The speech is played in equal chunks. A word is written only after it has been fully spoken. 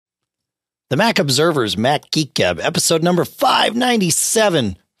The Mac Observer's Mac Geek Gab, episode number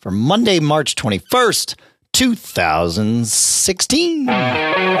 597 for Monday, March 21st, 2016.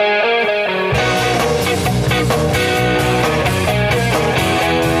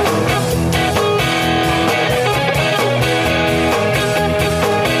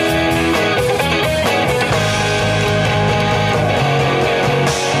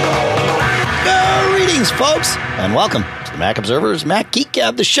 Greetings, folks, and welcome to the Mac Observer's Mac Geek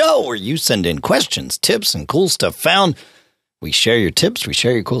Gab, the show where you send in questions, tips, and cool stuff found. We share your tips, we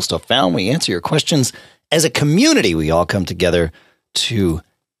share your cool stuff found, we answer your questions. As a community, we all come together to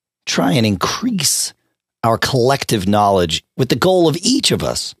try and increase our collective knowledge with the goal of each of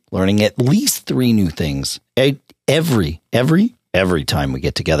us learning at least 3 new things every time we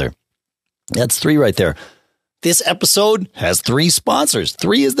get together. That's 3 right there. This episode has 3 sponsors.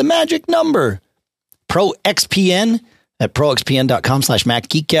 3 is the magic number. ProXPN at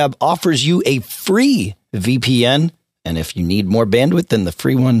proxpn.com/MacGeekGab offers you a free VPN. And if you need more bandwidth than the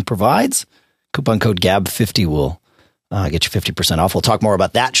free one provides, coupon code GAB50 will get you 50% off. We'll talk more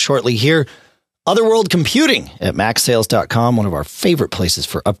about that shortly here. Otherworld Computing at MacSales.com, one of our favorite places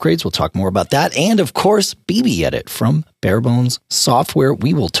for upgrades. We'll talk more about that. And, of course, BB Edit from Barebones Software.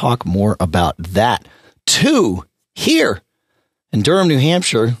 We will talk more about that, too, here in Durham, New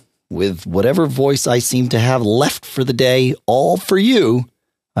Hampshire, with whatever voice I seem to have left for the day, all for you.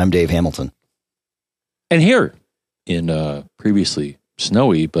 I'm Dave Hamilton. And here in previously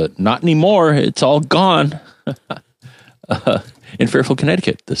snowy, but not anymore, it's all gone, in Fairfield,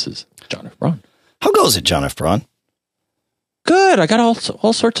 Connecticut, this is John F. Braun. How goes it, John F. Braun? Good. I got all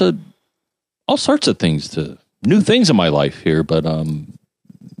sorts of things new things in my life here, but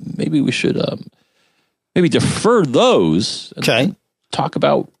maybe we should maybe defer those. Okay. Talk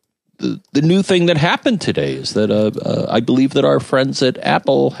about the new thing that happened today is that I believe that our friends at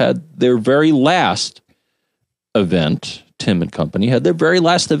Apple had their very last event. Tim and company had their very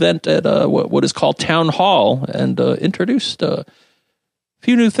last event at what is called Town Hall and introduced a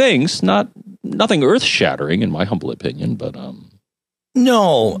few new things. Nothing earth shattering, in my humble opinion, but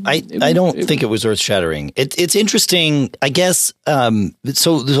no, I don't think it was earth shattering. It's interesting, I guess.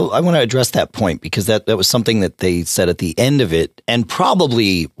 So I want to address that point because that was something that they said at the end of it, and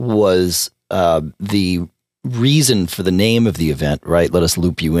probably was the reason for the name of the event. Right? Let us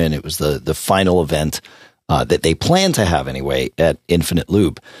loop you in. It was the final event that they plan to have anyway at Infinite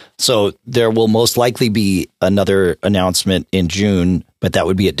Loop. So there will most likely be another announcement in June, but that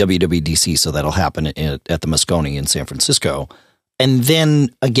would be at WWDC. So that'll happen at the Moscone in San Francisco. And then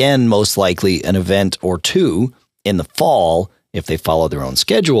again, most likely an event or 2 in the fall if they follow their own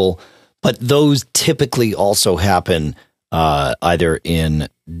schedule. But those typically also happen either in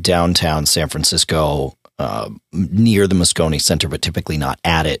downtown San Francisco near the Moscone Center, but typically not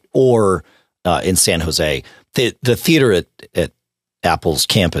at it, or in San Jose. The theater at Apple's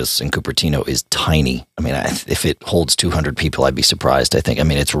campus in Cupertino is tiny. I mean, if it holds 200 people, I'd be surprised. I think. I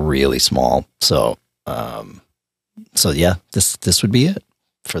mean, it's really small. So yeah, this would be it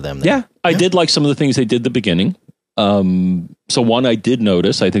for them. Yeah, I did like some of the things they did at the beginning. So one I did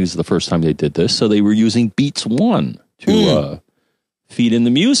notice, I think this is the first time they did this. So they were using Beats One to feed in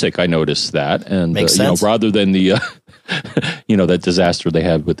the music. I noticed that, and makes sense. Rather than the that disaster they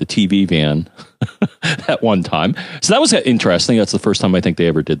had with the TV van at one time. So that was interesting. That's the first time I think they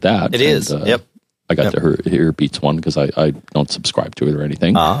ever did that. It is. Yep. I got to hear Beats One because I don't subscribe to it or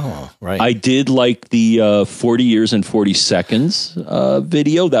anything. Oh, right. I did like the 40 years and 40 seconds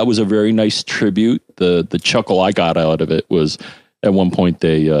video. That was a very nice tribute. The chuckle I got out of it was at one point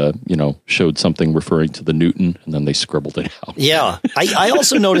they showed something referring to the Newton and then they scribbled it out. Yeah, I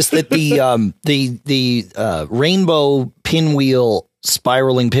also noticed that the rainbow pinwheel,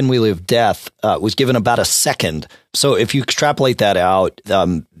 spiraling pinwheel of death was given about a second. So if you extrapolate that out,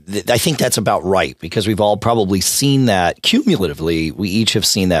 I think that's about right because we've all probably seen that cumulatively. We each have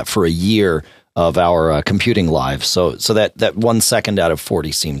seen that for a year of our computing lives. So that 1 second out of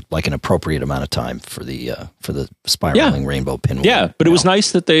 40 seemed like an appropriate amount of time for the spiraling rainbow pinwheel. Yeah, but it was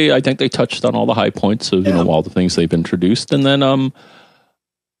nice that I think they touched on all the high points of all the things they've introduced. And then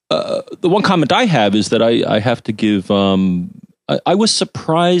the one comment I have is that I have to give I was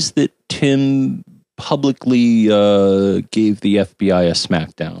surprised that Tim publicly gave the FBI a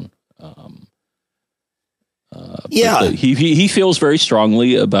smackdown. He feels very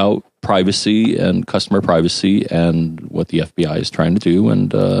strongly about privacy and customer privacy and what the FBI is trying to do,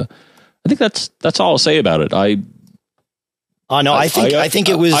 and I think that's all I'll say about it. I think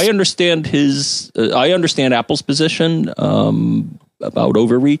it was. I understand I understand Apple's position about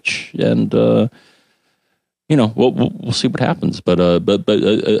overreach, and we'll see what happens. But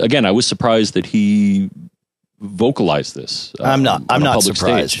again, I was surprised that he vocalized this. I'm not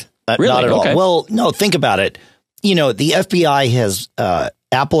surprised. Really? Not at Okay. all. Well, no, think about it. The FBI has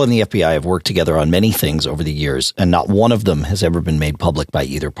Apple and the FBI have worked together on many things over the years, and not one of them has ever been made public by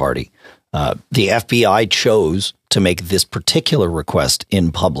either party. The FBI chose to make this particular request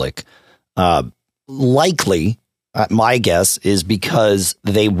in public. Likely, my guess is because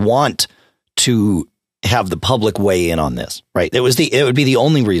they want to have the public weigh in on this, right? It would be the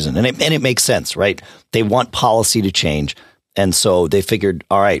only reason, and it makes sense, right? They want policy to change, and so they figured,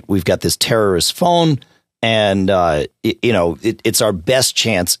 all right, we've got this terrorist phone, and it's our best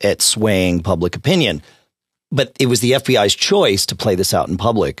chance at swaying public opinion. But it was the FBI's choice to play this out in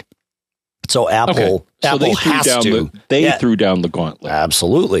public. So Apple has to. They threw down the gauntlet.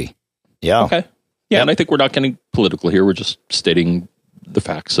 Absolutely. Yeah. Okay. Yeah, and I think we're not getting political here. We're just stating the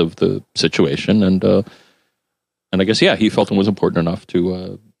facts of the situation, and I guess he felt it was important enough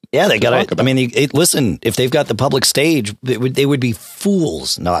to. They got to. I mean, listen. If they've got the public stage, they would be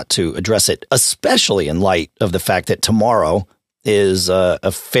fools not to address it, especially in light of the fact that tomorrow is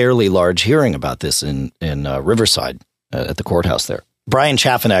a fairly large hearing about this in Riverside at the courthouse there. Brian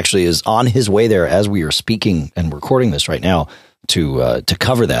Chaffin actually is on his way there as we are speaking and recording this right now to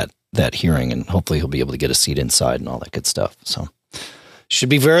cover that hearing, and hopefully he'll be able to get a seat inside and all that good stuff. So should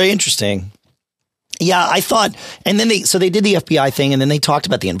be very interesting. Yeah, I thought, and then they did the FBI thing, and then they talked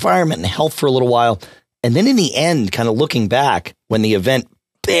about the environment and health for a little while. And then in the end, kind of looking back, when the event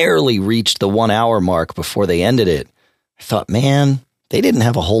barely reached the 1 hour mark before they ended it, I thought, man, they didn't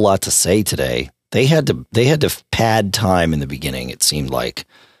have a whole lot to say today. They had to pad time in the beginning. It seemed like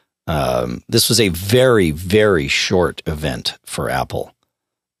this was a very, very short event for Apple.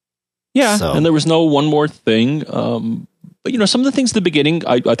 Yeah, and there was no one more thing. But some of the things at the beginning,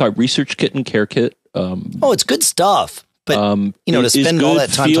 I thought Research Kit and Care Kit. It's good stuff. But to spend all that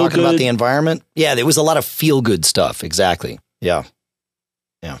time talking about the environment, there was a lot of feel good stuff. Exactly. Yeah.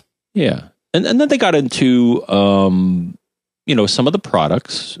 And then they got into some of the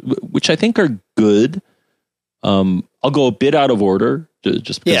products, which I think are good. I'll go a bit out of order,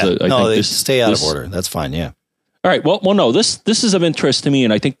 just because I think they stay out of order. That's fine. Yeah. All right. Well, no. This is of interest to me,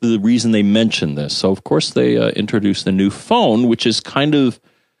 and I think the reason they mentioned this. So, of course, they introduced a new phone, which is kind of,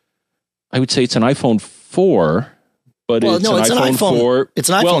 I would say, it's an iPhone 4, but it's an iPhone 4. It's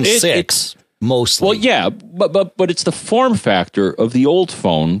an iPhone 6 mostly. Well, yeah, but it's the form factor of the old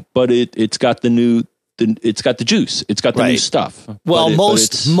phone, but it's got the new. It's got the juice. It's got the new stuff. Well,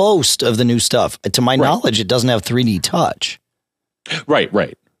 most of the new stuff, to my knowledge, it doesn't have 3D touch. Right.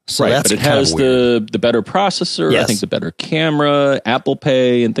 So but it has the better processor, I think the better camera, Apple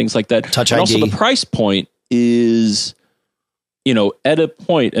Pay, and things like that. Touch and ID. Also, the price point is, at a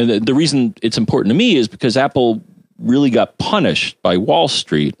point, and the reason it's important to me is because Apple really got punished by Wall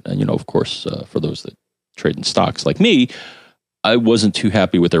Street. And, of course, for those that trade in stocks like me, I wasn't too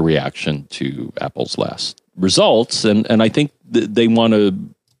happy with their reaction to Apple's last results. And I think they want to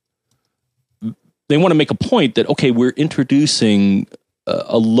make a point that, okay, we're introducing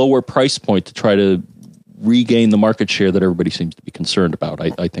a lower price point to try to regain the market share that everybody seems to be concerned about.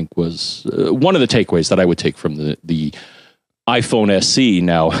 I think was one of the takeaways that I would take from the iPhone SE.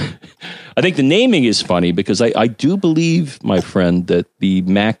 Now, I think the naming is funny because I do believe, my friend, that the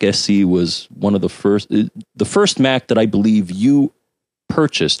Mac SE was one of the first Mac that I believe you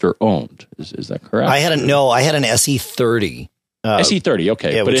purchased or owned. Is that correct? I had an SE30. SE30,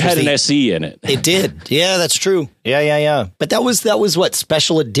 okay, but it had an SE in it. It did, yeah, that's true. Yeah. But that was what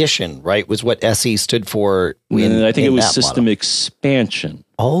special edition, right? Was what SE stood for. I think it was system expansion.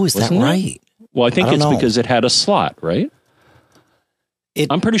 Oh, is that right? Well, I think it's because it had a slot, right?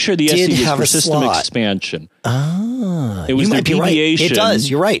 I'm pretty sure the SE was for system expansion. It was their deviation. Right. It does.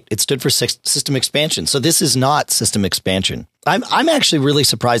 You're right. It stood for system expansion. So this is not system expansion. I'm actually really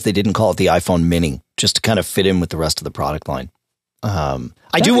surprised they didn't call it the iPhone Mini, just to kind of fit in with the rest of the product line.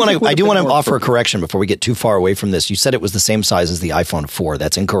 I do want to offer a correction before we get too far away from this. You said it was the same size as the iPhone 4.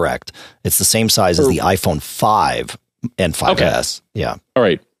 That's incorrect. It's the same size as the iPhone 5 and 5S. Okay. Yeah. All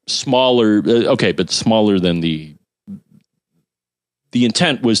right. Smaller. Okay, but smaller than the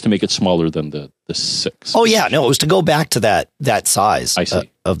intent was to make it smaller than the 6. Oh yeah, no, it was to go back to that size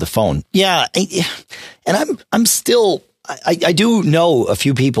of the phone. Yeah, and I'm still I do know a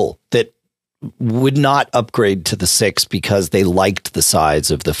few people that would not upgrade to the 6 because they liked the size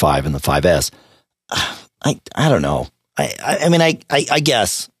of the 5 and the 5S. I don't know. I mean I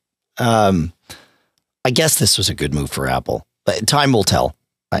guess this was a good move for Apple. But time will tell.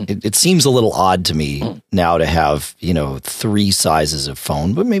 It seems a little odd to me now to have, 3 sizes of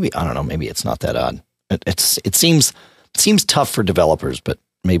phone, but maybe, I don't know, maybe it's not that odd. It seems tough for developers, but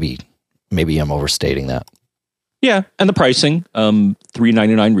maybe I'm overstating that. Yeah, and the pricing,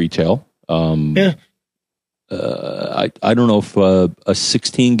 $399 retail. Yeah. I don't know if a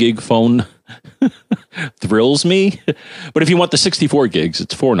 16 gig phone thrills me, but if you want the 64 gigs,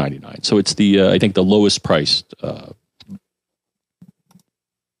 it's $499. So it's I think the lowest priced, price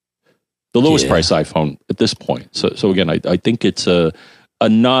iPhone at this point. So again, I think it's a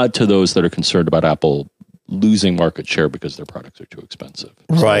nod to those that are concerned about Apple losing market share because their products are too expensive.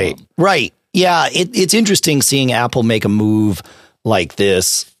 Right. Right. Yeah. It's interesting seeing Apple make a move like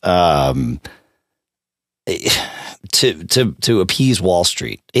this, to appease Wall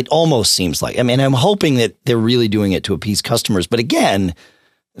Street. It almost seems like, I mean, I'm hoping that they're really doing it to appease customers, but again,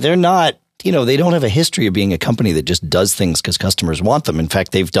 they're not, they don't have a history of being a company that just does things because customers want them. In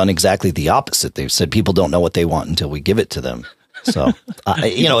fact, they've done exactly the opposite. They've said people don't know what they want until we give it to them. So,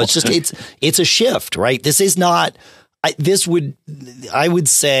 it's a shift, right? This is not, I would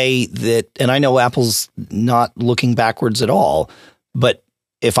say that, and I know Apple's not looking backwards at all, but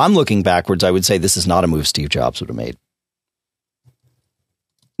if I'm looking backwards, I would say this is not a move Steve Jobs would have made.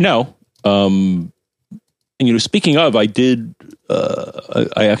 No. And, speaking of, I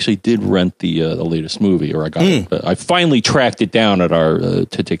actually did rent the latest movie, or I got it. I finally tracked it down at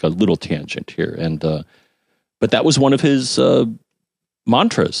to take a little tangent here. And, but that was one of his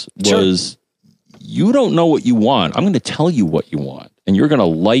mantras was, you don't know what you want. I'm going to tell you what you want, and you're going to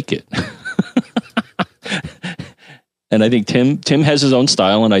like it. And I think Tim has his own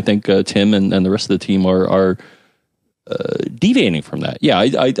style, and I think Tim and the rest of the team are deviating from that. Yeah,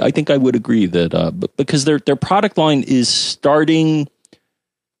 I think I would agree that because their product line is starting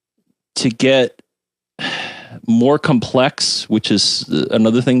to get more complex, which is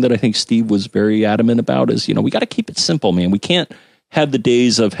another thing that I think Steve was very adamant about. Is we got to keep it simple, man. We can't have the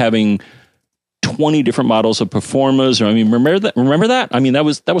days of having 20 different models of Performas. Or remember that? I mean, that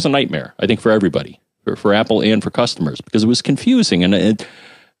was a nightmare, I think, for everybody. For Apple and for customers, because it was confusing. And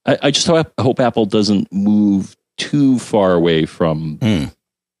I just hope Apple doesn't move too far away from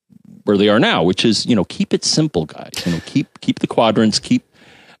where they are now, which is, keep it simple, guys. Keep the quadrants,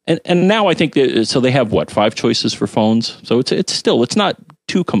 and now I think so they have 5 choices for phones. So it's not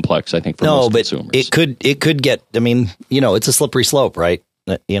too complex, I think, for most consumers. It could get, it's a slippery slope, right?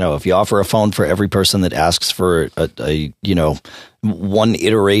 If you offer a phone for every person that asks for a one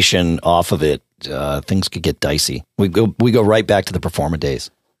iteration off of it, things could get dicey. We go right back to the Performa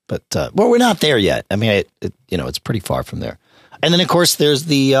days, but we're not there yet. I mean, it's pretty far from there. And then of course there's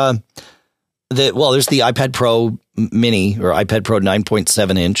the iPad Pro Mini or iPad Pro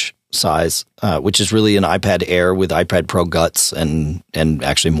 9.7 inch size, which is really an iPad Air with iPad Pro guts and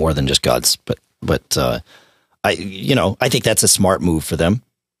actually more than just guts. But I think that's a smart move for them.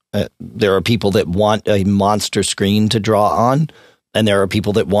 There are people that want a monster screen to draw on. And there are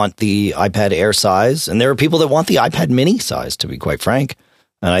people that want the iPad Air size, and there are people that want the iPad Mini size, to be quite frank.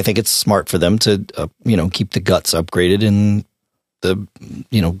 And I think it's smart for them to, keep the guts upgraded in the,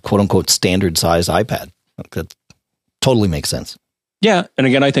 quote unquote standard size iPad. That totally makes sense. Yeah. And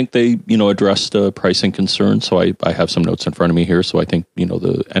again, I think they, addressed pricing concerns. So I have some notes in front of me here. So I think,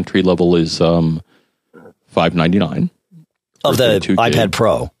 the entry level is $599 of the iPad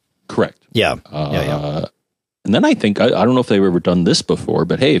Pro. Correct. Yeah. Yeah. And then I think, I don't know if they've ever done this before,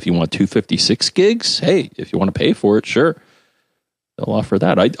 but hey, if you want 256 gigs, hey, if you want to pay for it, sure, they'll offer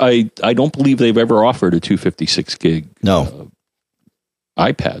that. I don't believe they've ever offered a 256 gig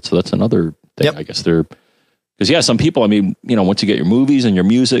iPad. So that's another thing. Yep. I guess because some people, once you get your movies and your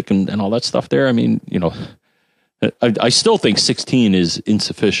music and all that stuff there, I still think 16 is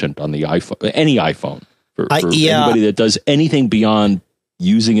insufficient on the iPhone, any iPhone for anybody that does anything beyond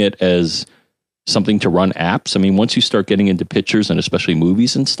using it as something to run apps. Once you start getting into pictures and especially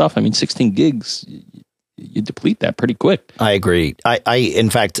movies and stuff, 16 gigs, you deplete that pretty quick. I agree. In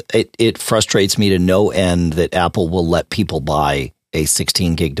fact, it frustrates me to no end that Apple will let people buy a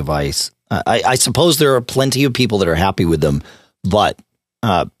 16 gig device. I suppose there are plenty of people that are happy with them, but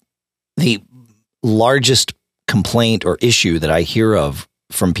the largest complaint or issue that I hear of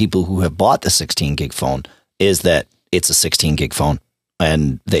from people who have bought the 16 gig phone is that it's a 16 gig phone.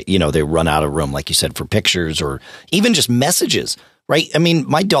 And they run out of room, like you said, for pictures or even just messages, right?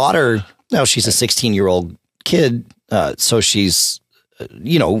 My daughter, now she's a 16-year-old kid, so she's,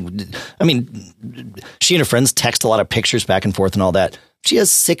 she and her friends text a lot of pictures back and forth and all that. She has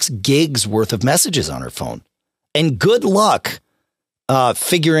 6 gigs worth of messages on her phone, and good luck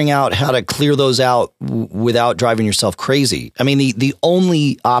figuring out how to clear those out without driving yourself crazy. The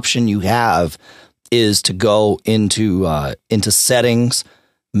only option you have is to go into settings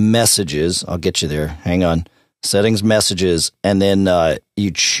messages. I'll get you there. Hang on. Settings, messages, and then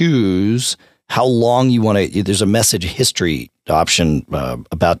you choose how long you want to. There's a message history option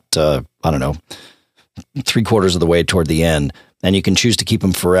about, I don't know, 3/4 of the way toward the end. And you can choose to keep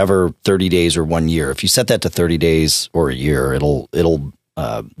them forever, 30 days or 1 year. If you set that to 30 days or a year, it'll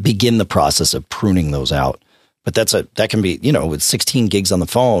begin the process of pruning those out. But that can be, with 16 gigs on the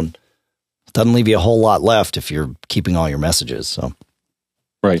phone, doesn't leave you a whole lot left if you're keeping all your messages. So,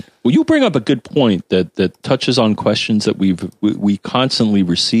 right. Well, you bring up a good point that touches on questions that we constantly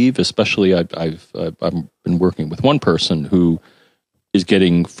receive. Especially, I've been working with one person who is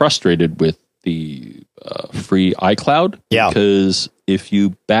getting frustrated with the free iCloud. Yeah. Because if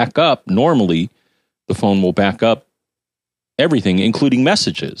you back up, normally the phone will back up everything, including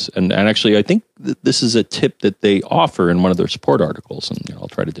messages. And actually, I think this is a tip that they offer in one of their support articles, and I'll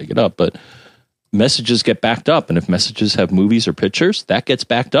try to dig it up. But messages get backed up, and if messages have movies or pictures, that gets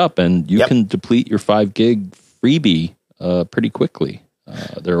backed up, and you can deplete your 5 gig freebie pretty quickly.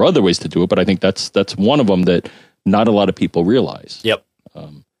 There are other ways to do it, but I think that's one of them that not a lot of people realize. Yep.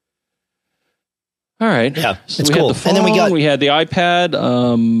 All right. Yeah, so it's we cool. had the phone, And then we had the iPad,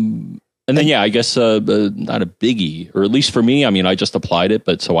 and then I guess not a biggie, or at least for me. I mean, I just applied it,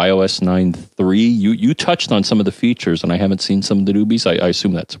 but so iOS 9.3. You touched on some of the features, and I haven't seen some of the newbies. I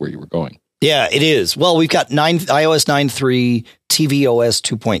assume that's where you were going. Yeah, it is. Well, we've got iOS 9.3, tvOS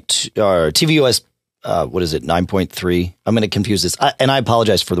 2.2, or tvOS. What is it? 9.3. I'm going to confuse this, and I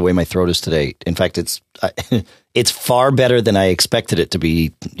apologize for the way my throat is today. In fact, it's far better than I expected it to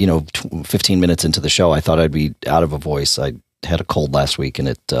be. 15 minutes into the show, I thought I'd be out of a voice. I had a cold last week, and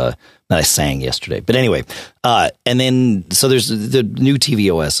that I sang yesterday. But anyway, and then so there's the new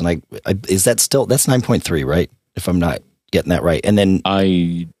tvOS, and is that still that's 9.3, right? If I'm not getting that right, and then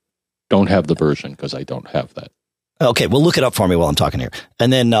I don't have the version because I don't have that. Okay, well, look it up for me while I'm talking here.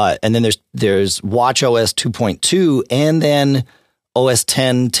 And then there's WatchOS 2.2, and then OS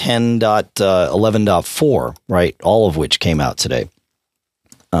 10, 10.11.4, right? All of which came out today,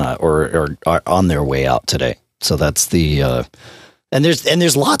 or are on their way out today. So that's the and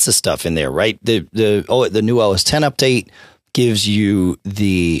there's lots of stuff in there, right? The new OS 10 update gives you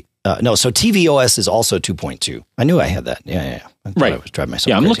the so tvOS is also 2.2. I knew I had that. Yeah. Right. I was driving myself.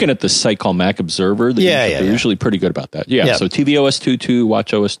 Yeah, I'm crazy. looking at the site called Mac Observer. They're usually pretty good about that. Yeah. So tvOS 2.2,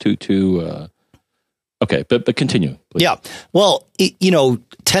 WatchOS 2.2. Okay, but continue, please. Yeah. Well,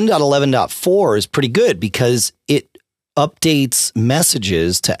 10.11.4 is pretty good because it updates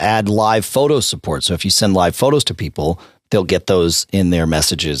messages to add live photo support. So if you send live photos to people, they'll get those in their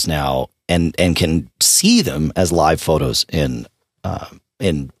messages now and can see them as live photos on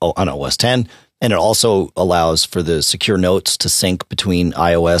OS 10. And it also allows for the secure notes to sync between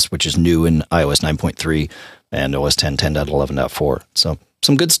iOS, which is new in iOS 9.3, and OS 10, 10.11.4. So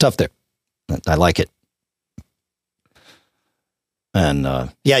some good stuff there. I like it. And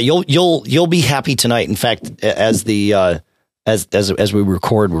you'll be happy tonight. In fact, as we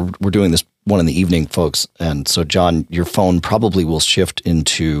record, we're doing this one in the evening, folks. And so, John, your phone probably will shift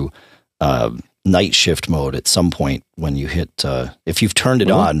into night shift mode at some point when you hit if you've turned it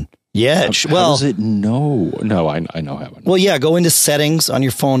on. Yeah. How does it know? No, I know how. Well, yeah. Go into settings on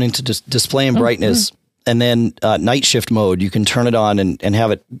your phone into display and brightness, and then night shift mode. You can turn it on and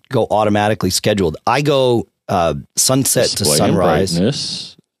have it go automatically scheduled. I go sunset display to sunrise. And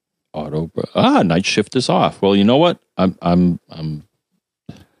brightness, night shift is off. Well, you know what? I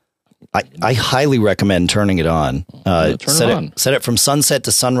highly recommend turning it on. Set it from sunset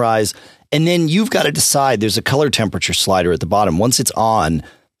to sunrise, and then you've got to decide. There's a color temperature slider at the bottom. Once it's on,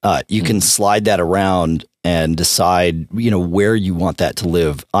 you can slide that around and decide, where you want that to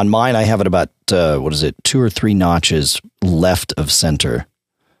live. On mine, I have it about 2 or 3 notches left of center,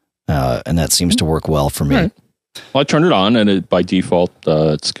 and that seems to work well for me. Right. Well, I turned it on, and by default,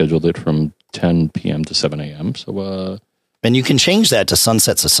 it scheduled it from 10 p.m. to 7 a.m. So, and you can change that to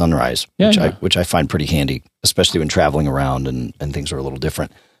sunset to sunrise, which I find pretty handy, especially when traveling around and things are a little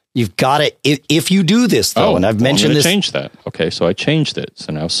different. You've got to, if you do this though, and I've mentioned this. Change that. Okay, so I changed it.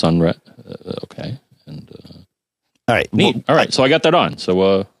 So now sunrise. Okay, and all right, neat. Well, all right, so I got that on.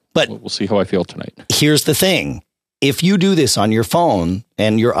 So, but we'll see how I feel tonight. Here's the thing: if you do this on your phone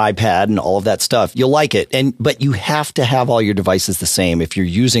and your iPad and all of that stuff, you'll like it. But you have to have all your devices the same. If you're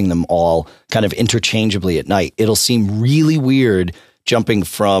using them all kind of interchangeably at night, it'll seem really weird jumping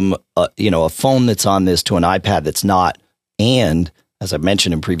from a phone that's on this to an iPad that's not. And as I've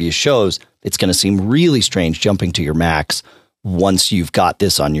mentioned in previous shows, it's going to seem really strange jumping to your Macs once you've got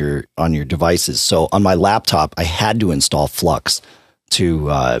this on your devices. So on my laptop, I had to install Flux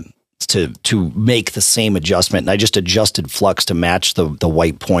to to make the same adjustment. And I just adjusted flux to match the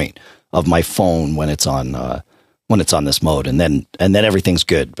white point of my phone when it's on this mode, and then everything's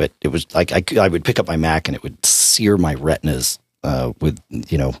good. But it was like I would pick up my Mac and it would sear my retinas with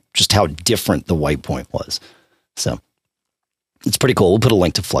just how different the white point was. So it's pretty cool. We'll put a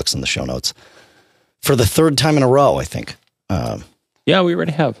link to Flux in the show notes for the third time in a row, I think. Yeah, we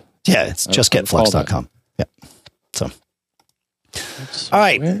already have. Yeah, it's justgetflux.com. Yeah. So, all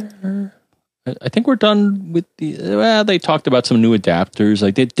right. I think we're done with they talked about some new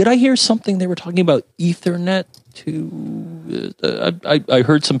adapters. Did I hear something they were talking about Ethernet to, I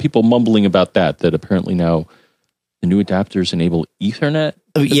heard some people mumbling about that apparently now the new adapters enable Ethernet.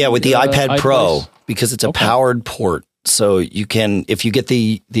 Yeah, with the iPad Pro, because it's a powered port. So you can, if you get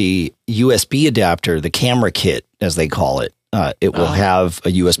the USB adapter, the camera kit, as they call it, it will have a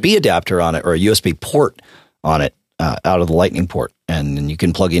USB adapter on it, or a USB port on it, out of the Lightning port. And then you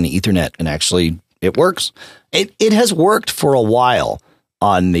can plug in Ethernet, and actually it works. It has worked for a while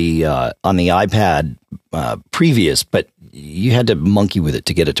on the iPad previous, but you had to monkey with it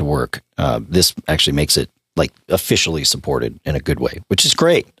to get it to work. This actually makes it like officially supported in a good way, which is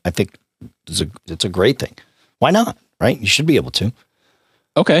great. I think it's a great thing. Why not? Right? You should be able to.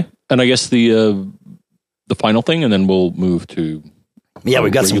 Okay. And I guess the final thing, and then we'll move to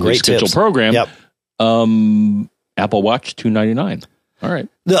we've got some great tips. Program. Yep. Apple Watch $299. All right.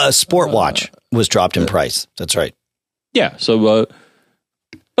 The Sport Watch was dropped in price. That's right. Yeah. So,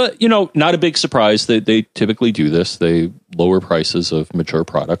 but not a big surprise that they typically do this. They lower prices of mature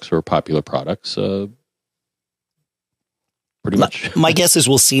products or popular products. Pretty much. My guess is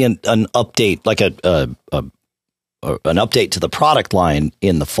we'll see an update, like an update to the product line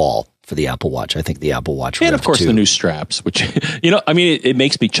in the fall for the Apple Watch. I think the Apple Watch, and of course the new straps, which it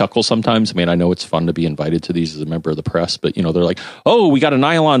makes me chuckle sometimes. I mean, I know it's fun to be invited to these as a member of the press, but they're like, "Oh, we got a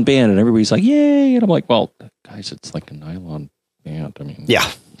nylon band," and everybody's like, "Yay!" And I'm like, "Well, guys, it's like a nylon band. I mean, yeah."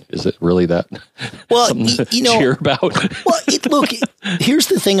 Is it really that? Well, cheer about. Well, look. Here's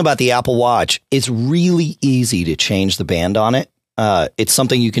the thing about the Apple Watch: it's really easy to change the band on it. It's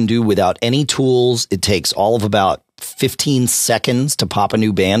something you can do without any tools. It takes all of about 15 seconds to pop a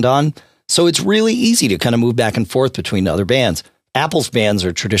new band on, so it's really easy to kind of move back and forth between other bands. Apple's bands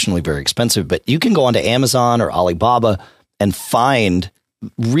are traditionally very expensive, but you can go onto Amazon or Alibaba and find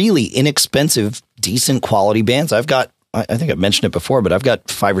really inexpensive, decent quality bands. I think I've mentioned it before, but I've got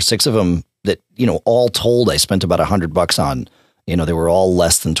 5 or 6 of them that, all told, I spent about $100 on. They were all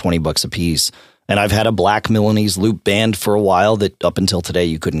less than $20 a piece. And I've had a black Milanese loop band for a while that up until today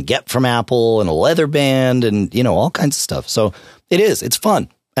you couldn't get from Apple, and a leather band, and, all kinds of stuff. So it's fun.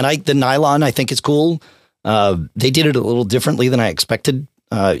 And the nylon, I think, is cool. They did it a little differently than I expected.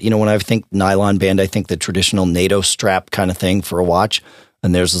 When I think nylon band, I think the traditional NATO strap kind of thing for a watch.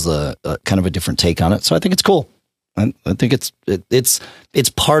 And theirs is a kind of a different take on it. So I think it's cool. I think it's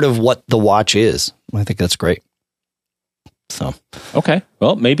part of what the watch is. I think that's great. So, okay.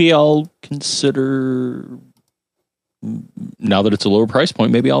 Well, maybe I'll consider, now that it's a lower price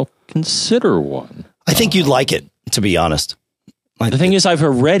point, maybe I'll consider one. I think you'd like it, to be honest. The thing is, I've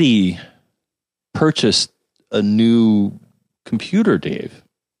already purchased a new computer, Dave.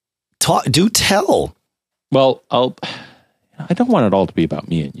 Do tell. Well, I don't want it all to be about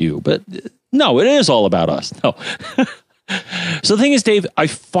me and you, but no, it is all about us. No. So the thing is, Dave, I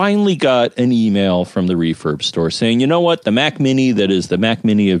finally got an email from the Refurb store saying, you know what? The Mac Mini that is the Mac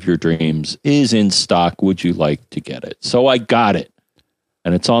Mini of your dreams is in stock. Would you like to get it? So I got it,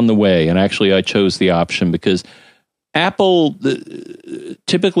 and it's on the way. And actually, I chose the option because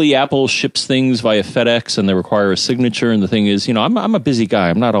typically Apple ships things via FedEx and they require a signature. And the thing is, I'm a busy guy.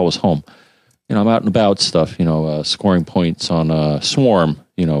 I'm not always home. I'm out and about stuff, scoring points on Swarm,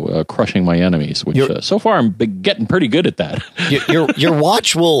 crushing my enemies, which so far I'm getting pretty good at that. your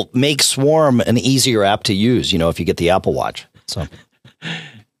watch will make Swarm an easier app to use, if you get the Apple Watch. So,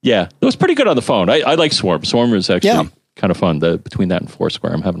 yeah, it was pretty good on the phone. I like Swarm. Swarm is actually kind of fun. Between that and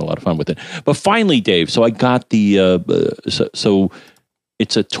Foursquare, I'm having a lot of fun with it. But finally, Dave, so I got the, so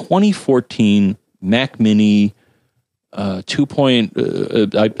it's a 2014 Mac Mini 2.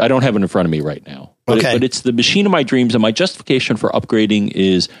 I don't have it in front of me right now, but it's the machine of my dreams. And my justification for upgrading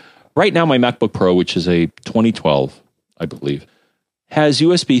is right now my MacBook Pro, which is a 2012, I believe, has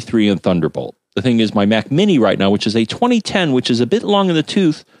USB 3 and Thunderbolt. The thing is, my Mac Mini right now, which is a 2010, which is a bit long in the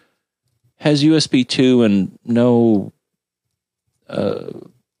tooth, has USB 2 and no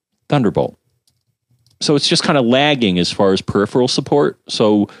Thunderbolt. So it's just kind of lagging as far as peripheral support.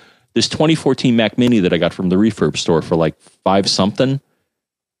 So this 2014 Mac Mini that I got from the Refurb store for like $5 something,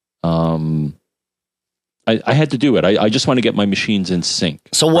 I had to do it. I just want to get my machines in sync.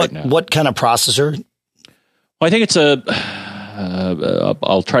 So what kind of processor? Well, I think it's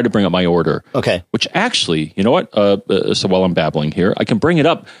I'll try to bring up my order. Okay. Which actually, you know what? So while I'm babbling here, I can bring it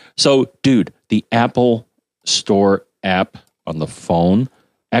up. So, dude, the Apple Store app on the phone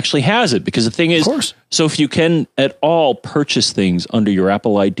actually has it, because the thing is, of course. So if you can at all purchase things under your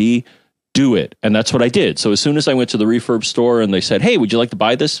Apple ID, do it. And that's what I did. So as soon as I went to the refurb store and they said, hey, would you like to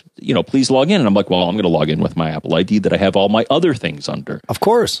buy this? Please log in. And I'm like, well, I'm going to log in with my Apple ID that I have all my other things under. Of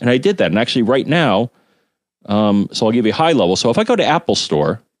course. And I did that. And actually right now, so I'll give you a high level. So if I go to Apple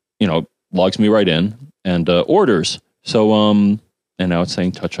Store, logs me right in and orders. So, and now it's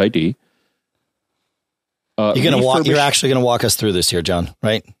saying Touch ID. You're actually going to walk us through this here, John,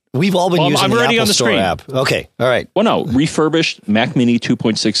 right? We've all been using the Apple Store app. Okay. All right. Well, no, refurbished Mac Mini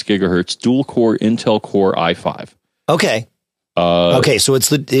 2.6 gigahertz dual core Intel Core i5. Okay. Okay. So it's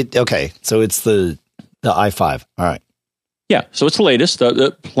the i5. All right. Yeah. So it's the latest.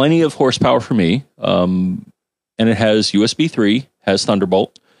 Plenty of horsepower for me. And it has USB 3, has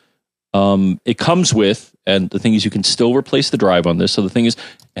Thunderbolt. It comes with, and the thing is, you can still replace the drive on this. So the thing is,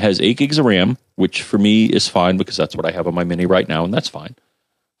 it has 8 gigs of RAM, which for me is fine because that's what I have on my Mini right now, and that's fine.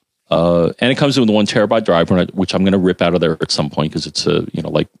 And it comes with a 1 terabyte drive, which I'm going to rip out of there at some point because it's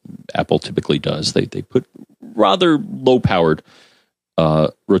like Apple typically does. They put rather low powered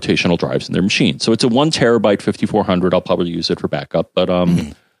rotational drives in their machine. So it's a 1 terabyte 5400. I'll probably use it for backup, but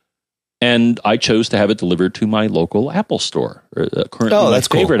and I chose to have it delivered to my local Apple Store, currently my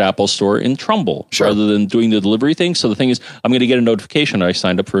favorite Apple Store in Trumbull, rather than doing the delivery thing. So the thing is, I'm going to get a notification. I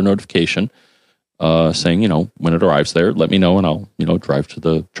signed up for a notification saying, when it arrives there, let me know, and I'll, drive to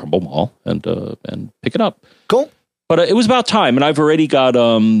the Trumbull Mall and pick it up. Cool. But it was about time, and I've already got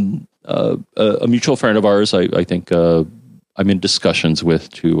a mutual friend of ours. I think I'm in discussions with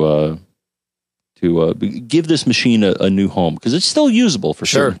to give this machine a new home, because it's still usable for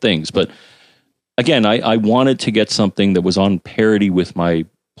certain things. But again, I wanted to get something that was on parity with my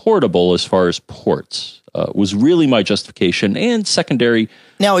portable as far as ports. Was really my justification, and secondary.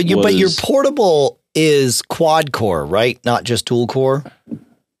 Now, but your portable is quad core, right? Not just dual core?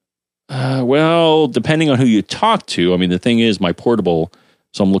 Well, depending on who you talk to. I mean, the thing is, my portable,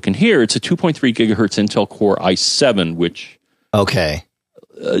 so I'm looking here, it's a 2.3 gigahertz Intel Core i7, which... Okay.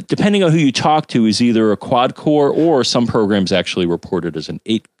 Depending on who you talk to, is either a quad core, or some programs actually report it as an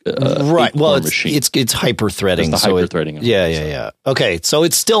 8 right. Well, machine. It's hyper threading. Hyper threading. Yeah. Okay, so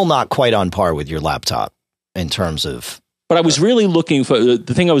it's still not quite on par with your laptop in terms of. But I was really looking for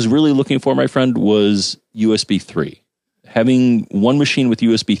the thing. I was really looking for, my friend, was USB 3. Having one machine with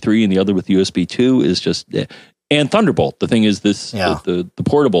USB 3 and the other with USB 2 is just. And Thunderbolt. The thing is, the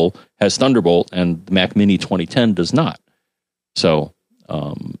portable has Thunderbolt, and the Mac Mini 2010 does not. So.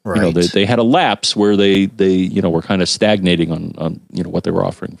 Right. They had a lapse where they were kind of stagnating on what they were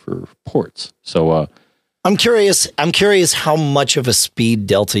offering for ports. So I'm curious how much of a speed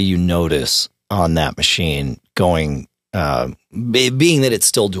delta you notice on that machine going, being that it's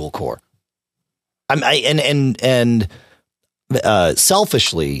still dual core.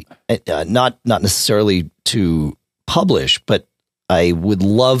 Selfishly, not necessarily to publish, but I would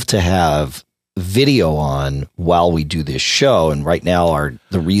love to have video on while we do this show, and right now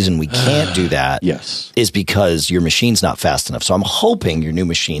the reason we can't do that is because your machine's not fast enough. So I'm hoping your new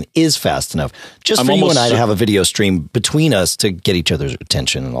machine is fast enough just for you and I to have a video stream between us to get each other's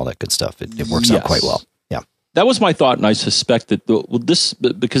attention and all that good stuff. It works out quite well. Yeah, that was my thought, and I suspect that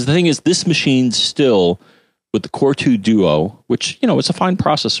because the thing is, this machine still with the Core 2 Duo, which it's a fine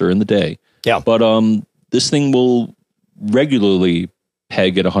processor in the day. Yeah, but this thing will regularly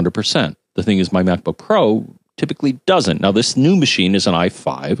peg at 100%. The thing is, my MacBook Pro typically doesn't. Now, this new machine is an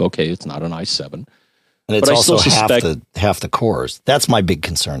i5. Okay, it's not an i7. And it's also half the cores. That's my big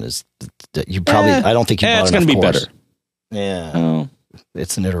concern is that you probably, I don't think you bought enough cores. It's going to be better. Yeah.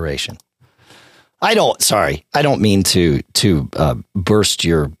 It's an iteration. I don't mean to burst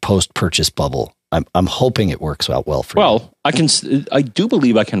your post-purchase bubble. I'm hoping it works out well for you. Well, I do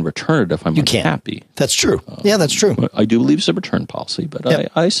believe I can return it if I'm unhappy. That's true. Yeah, that's true. I do believe it's a return policy, but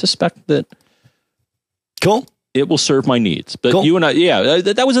I suspect that it will serve my needs. But you and I,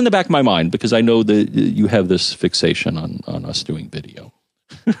 that was in the back of my mind, because I know that you have this fixation on us doing video.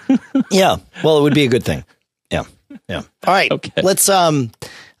 Yeah. Well, it would be a good thing. Yeah. All right. Okay. Let's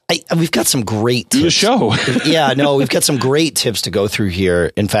we've got some great tips. Do the show. We've got some great tips to go through here.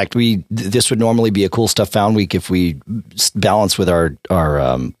 In fact, this would normally be a cool stuff found week if we balance with our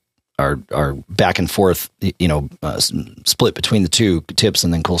back and forth, split between the two tips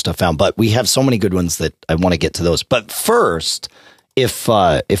and then cool stuff found. But we have so many good ones that I want to get to those. But first,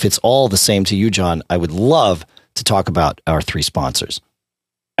 if it's all the same to you, John, I would love to talk about our 3 sponsors.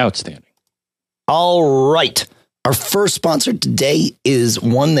 Outstanding. All right. Our first sponsor today is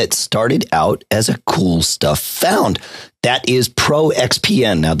one that started out as a cool stuff found. That is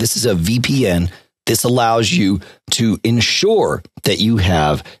ProXPN. Now, this is a VPN. This allows you to ensure that you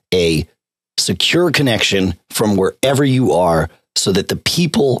have a secure connection from wherever you are so that the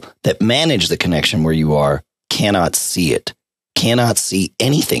people that manage the connection where you are cannot see it, cannot see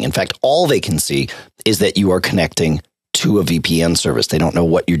anything. In fact, all they can see is that you are connecting to a VPN service. They don't know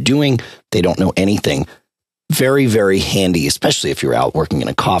what you're doing. They don't know anything. Very, very handy, especially if you're out working in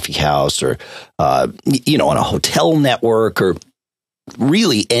a coffee house or, on a hotel network or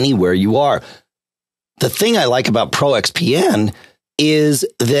really anywhere you are. The thing I like about ProXPN is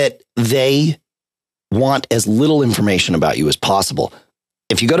that they want as little information about you as possible.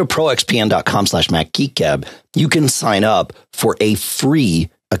 If you go to proxpn.com/MacGeekGab, you can sign up for a free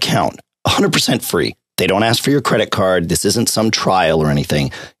account, 100% free. They don't ask for your credit card. This isn't some trial or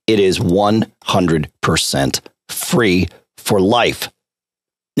anything. It is 100% free for life.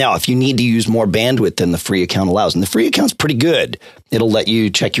 Now, if you need to use more bandwidth than the free account allows, and the free account's pretty good, it'll let you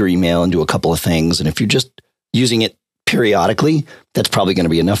check your email and do a couple of things. And if you're just using it periodically, that's probably going to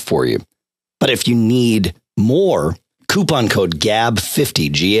be enough for you. But if you need more, coupon code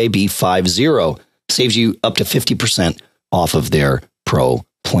GAB50, GAB50, saves you up to 50% off of their pro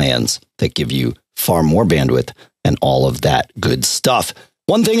plans that give you far more bandwidth and all of that good stuff.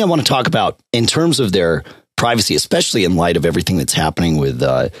 One thing I want to talk about in terms of their privacy, especially in light of everything that's happening with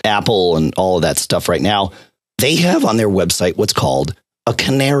Apple and all of that stuff right now, they have on their website what's called a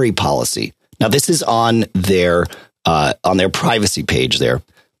canary policy. Now, this is on their privacy page there.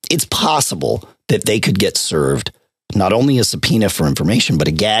 It's possible that they could get served not only a subpoena for information, but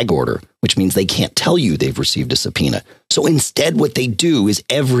a gag order, which means they can't tell you they've received a subpoena. So instead, what they do is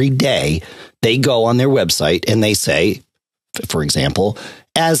every day they go on their website and they say, for example,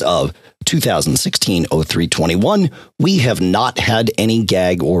 as of 2016-03-21, we have not had any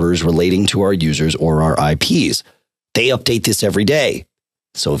gag orders relating to our users or our IPs. They update this every day.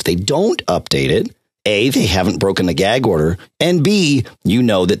 So if they don't update it, A, they haven't broken the gag order, and B, you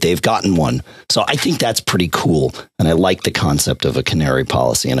know that they've gotten one. So I think that's pretty cool, and I like the concept of a canary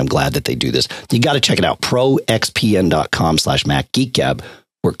policy, and I'm glad that they do this. You got to check it out, proxpn.com/MacGeekGab,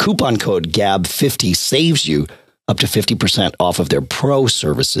 where coupon code GAB50 saves you up to 50% off of their pro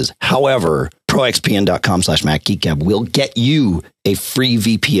services. However, proxpn.com/MacGeekGab will get you a free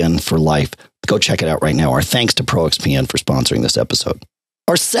VPN for life. Go check it out right now. Our thanks to ProXPN for sponsoring this episode.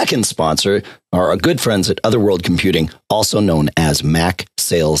 Our second sponsor are our good friends at Otherworld Computing, also known as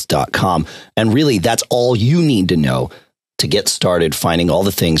MacSales.com. And really, that's all you need to know to get started finding all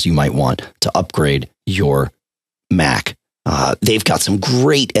the things you might want to upgrade your Mac. They've got some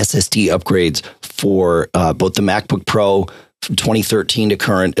great SSD upgrades for both the MacBook Pro from 2013 to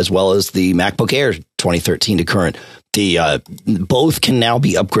current, as well as the MacBook Air 2013 to current. The both can now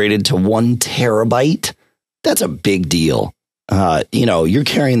be upgraded to 1 terabyte. That's a big deal. You're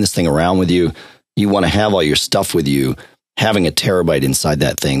carrying this thing around with you. You want to have all your stuff with you. Having a terabyte inside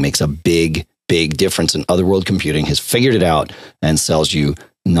that thing makes a big, big difference. And Otherworld Computing has figured it out and sells you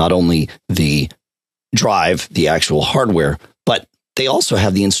not only the drive, the actual hardware, but they also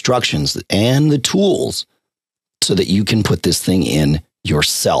have the instructions and the tools so that you can put this thing in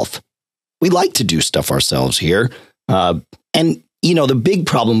yourself. We like to do stuff ourselves here. The big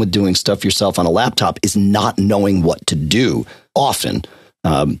problem with doing stuff yourself on a laptop is not knowing what to do. Often,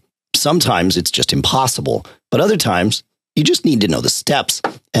 sometimes it's just impossible, but other times you just need to know the steps.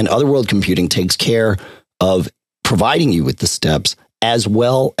 And Otherworld Computing takes care of providing you with the steps as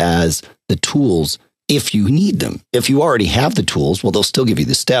well as the tools if you need them. If you already have the tools, well, they'll still give you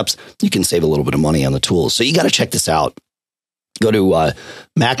the steps. You can save a little bit of money on the tools. So you got to check this out. Go to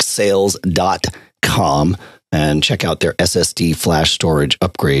macsales.com and check out their SSD flash storage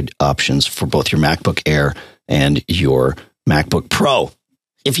upgrade options for both your MacBook Air and your MacBook Pro.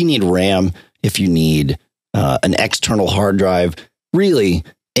 If you need RAM, if you need an external hard drive, really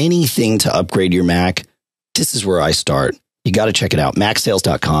anything to upgrade your Mac, this is where I start. You got to check it out.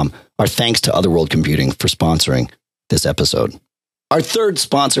 macsales.com. Our thanks to Otherworld Computing for sponsoring this episode. Our third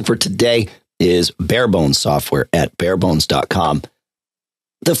sponsor for today is Barebones Software at barebones.com.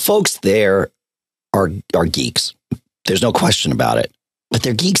 The folks there are geeks. There's no question about it. But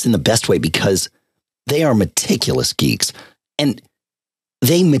they're geeks in the best way because they are meticulous geeks. And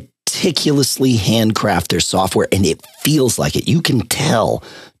they meticulously handcraft their software, and it feels like it. You can tell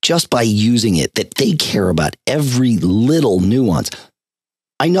just by using it that they care about every little nuance.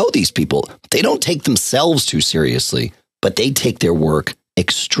 I know these people. They don't take themselves too seriously. but they take their work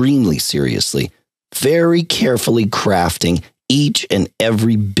extremely seriously, very carefully crafting each and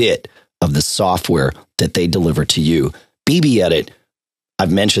every bit of the software that they deliver to you. BBEdit,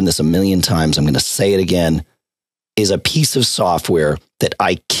 I've mentioned this a million times, I'm going to say it again, is a piece of software that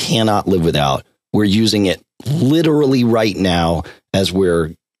I cannot live without. We're using it literally right now as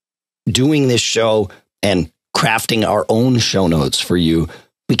we're doing this show and crafting our own show notes for you.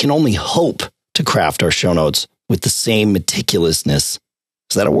 We can only hope to craft our show notes with the same meticulousness,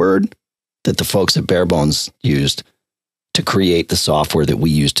 is that a word, that the folks at Barebones used to create the software that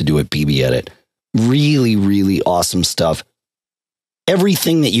we use to do at BBEdit. Really, really awesome stuff.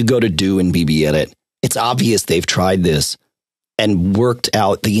 Everything that you go to do in BBEdit, it's obvious they've tried this and worked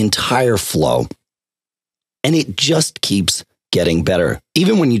out the entire flow. And it just keeps getting better,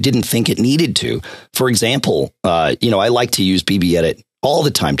 even when you didn't think it needed to. For example, I like to use BBEdit all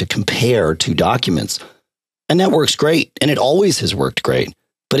the time to compare two documents. And that works great. And it always has worked great.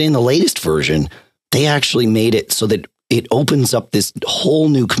 But in the latest version, they actually made it so that it opens up this whole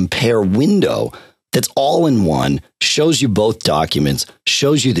new compare window that's all in one, shows you both documents,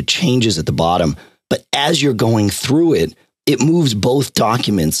 shows you the changes at the bottom. But as you're going through it, it moves both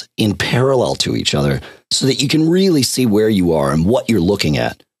documents in parallel to each other so that you can really see where you are and what you're looking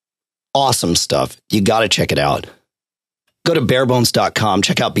at. Awesome stuff. You got to check it out. Go to barebones.com,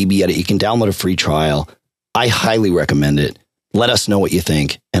 check out BBEdit. You can download a free trial. I highly recommend it. Let us know what you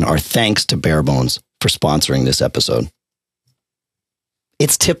think. And our thanks to Barebones for sponsoring this episode.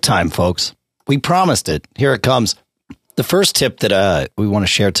 It's tip time, folks. We promised it. Here it comes. The first tip that we want to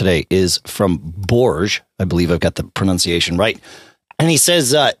share today is from Borge. I believe I've got the pronunciation right. And he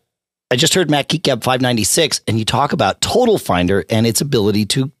says, I just heard Matt Geekgab 596, and you talk about Total Finder and its ability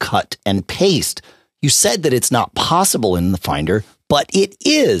to cut and paste. You said that it's not possible in the Finder, but it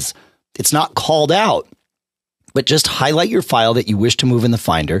is. It's not called out. But just highlight your file that you wish to move in the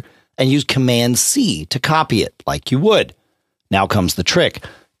Finder and use Command-C to copy it like you would. Now comes the trick.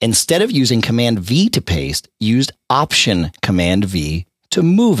 Instead of using Command-V to paste, use Option Command-V to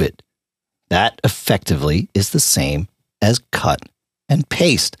move it. That effectively is the same as cut and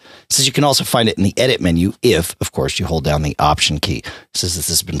paste. It says you can also find it in the Edit menu if, of course, you hold down the Option key. It says this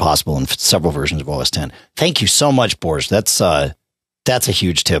has been possible in several versions of OS X. Thank you so much, Borge. That's a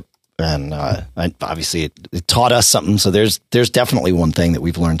huge tip. And obviously, it taught us something. So there's definitely one thing that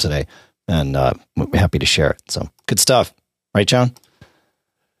we've learned today. And we're happy to share it. So good stuff. Right, John?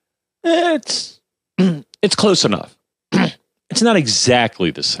 It's close enough. It's not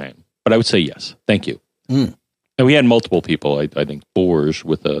exactly the same, but I would say yes. Thank you. And we had multiple people. I think Borge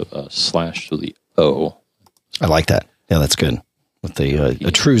with a slash to the O. I like that. Yeah, that's good. With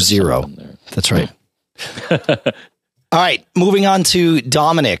a true zero. That's right. All right, moving on to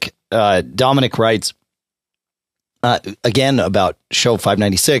Dominic. Dominic writes, again, about show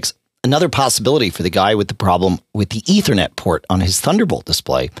 596. Another possibility for the guy with the problem with the Ethernet port on his Thunderbolt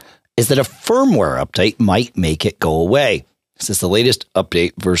display is that a firmware update might make it go away. This is the latest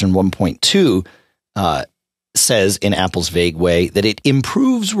update, version 1.2, says in Apple's vague way that it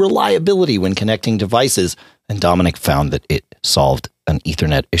improves reliability when connecting devices, and Dominic found that it solved an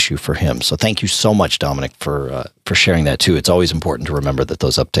Ethernet issue for him. So thank you so much, Dominic, for sharing that too. It's always important to remember that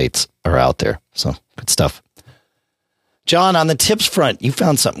those updates are out there. So good stuff. John, on the tips front, you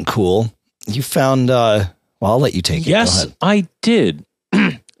found something cool. You found, well, I'll let you take it. Yes, I did.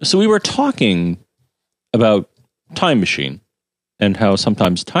 So we were talking about Time Machine and how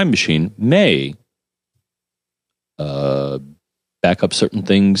sometimes Time Machine may back up certain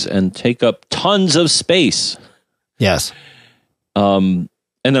things and take up tons of space. Yes. And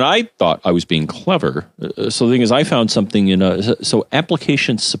then I thought I was being clever. So the thing is, I found something in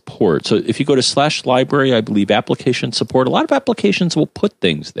application support. So if you go to /library, I believe application support, a lot of applications will put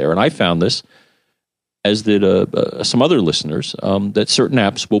things there. And I found this, as did some other listeners, that certain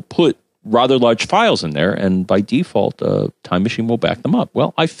apps will put rather large files in there, and by default, Time Machine will back them up.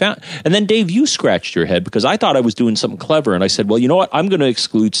 Well, I found, and then Dave, you scratched your head because I thought I was doing something clever, and I said, well, you know what? I'm going to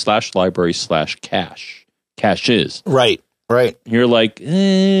exclude /library/cache. Caches. Right. Right. You're like,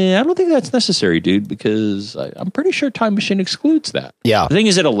 I don't think that's necessary, dude, because I'm pretty sure Time Machine excludes that. Yeah. The thing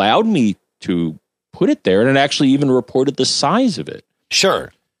is, it allowed me to put it there, and it actually even reported the size of it.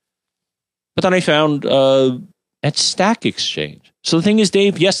 Sure. But then I found at Stack Exchange. So the thing is,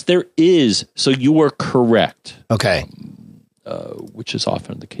 Dave, yes, there is. So you were correct. Okay. Which is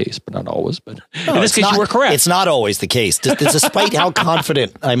often the case, but not always. But in this case, you were correct. It's not always the case. Despite how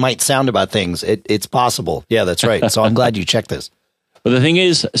confident I might sound about things, it's possible. Yeah, that's right. So I'm glad you checked this. But the thing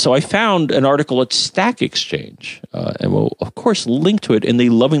is, so I found an article at Stack Exchange, and we'll, of course, link to it in the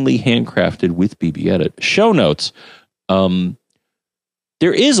lovingly handcrafted with BBEdit show notes.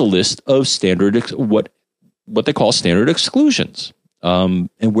 there is a list of standard what they call standard exclusions. And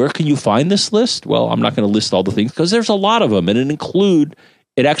where can you find this list? Well, I'm not going to list all the things because there's a lot of them, and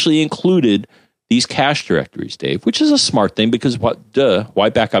it actually included these cache directories, Dave, which is a smart thing because why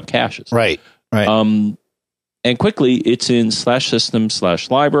back up caches? Right. And quickly, it's in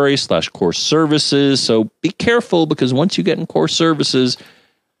 /system/library/core services. So be careful because once you get in core services,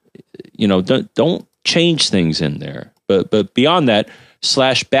 don't change things in there. But beyond that,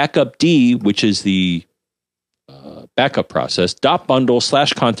 /backupd, which is the backup process,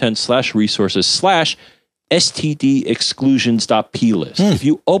 .bundle/content/resources /std exclusions.plist. If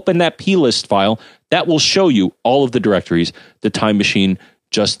you open that plist file, that will show you all of the directories the Time Machine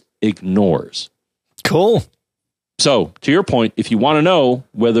just ignores. Cool. So, to your point, if you want to know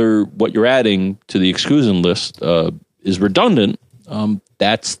whether what you're adding to the exclusion list is redundant,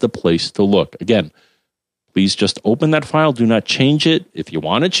 that's the place to look. Again, please just open that file. Do not change it. If you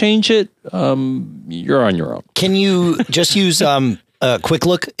want to change it, you're on your own. Can you just use a quick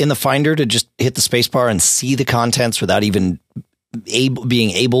look in the Finder to just hit the spacebar and see the contents without even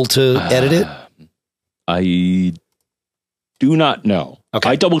being able to edit it? I do not know. Okay.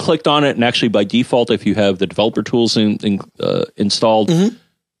 I double clicked on it, and actually, by default, if you have the developer tools installed,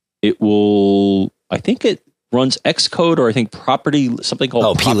 it will. I think it runs Xcode, or I think something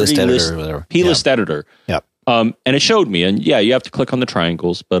called plist editor or whatever. Plist editor. Yeah. And it showed me, and yeah, you have to click on the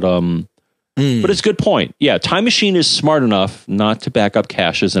triangles, but it's a good point. Yeah, Time Machine is smart enough not to back up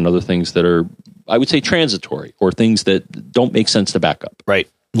caches and other things that are, I would say, transitory or things that don't make sense to back up. Right.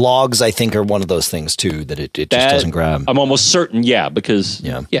 Logs, I think, are one of those things too that it just doesn't grab. I'm almost certain, because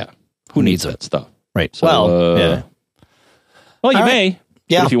who needs that stuff? Right. So, well, you may.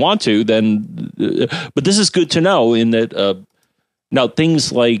 Yeah. But if you want to, then. But this is good to know in that now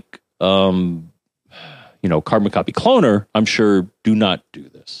things like Carbon Copy Cloner, I'm sure, do not do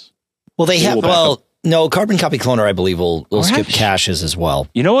this. Well, they have. Well, no, Carbon Copy Cloner, I believe, will skip caches as well.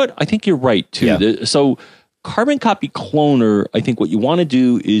 You know what? I think you're right too. Yeah. So Carbon Copy Cloner, I think what you want to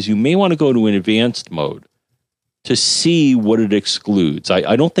do is you may want to go to an advanced mode to see what it excludes.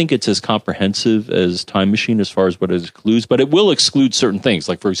 I don't think it's as comprehensive as Time Machine as far as what it excludes, but it will exclude certain things.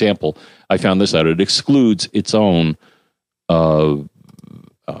 Like, for example, I found this out. It excludes its own flashback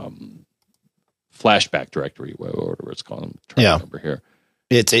directory, whatever it's called. I'm trying to remember here.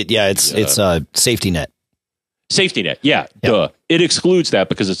 It's Safety Net. Safety Net, yeah. Duh. It excludes that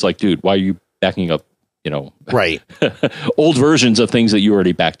because it's like, dude, why are you backing up, right, old versions of things that you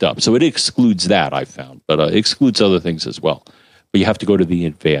already backed up? So it excludes that, I found, but it excludes other things as well. But you have to go to the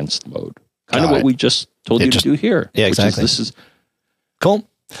advanced mode, kind of what we just told you to do here. Yeah, exactly. This is cool.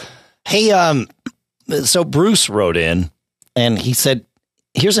 Hey, so Bruce wrote in and he said,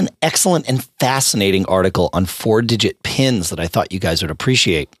 here's an excellent and fascinating article on 4-digit pins that I thought you guys would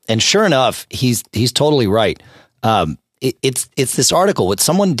appreciate. And sure enough, he's totally right. It's this article. What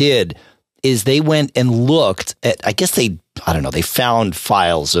someone did is they went and looked at, I guess they found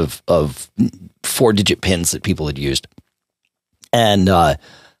files of 4-digit pins that people had used. And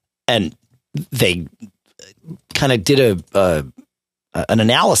they kind of did an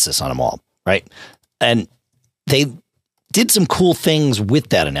analysis on them all. Right. And they did some cool things with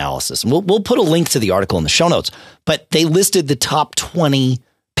that analysis. And we'll put a link to the article in the show notes, but they listed the top 20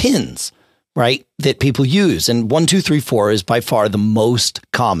 pins, right, that people use. And 1, 2, 3, 4 is by far the most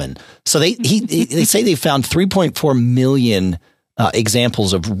common. So they say they found 3.4 million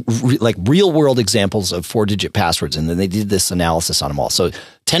examples of real world examples of 4-digit passwords. And then they did this analysis on them all. So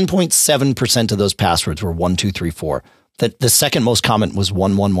 10.7% of those passwords were 1, 2, 3, 4. The second most common was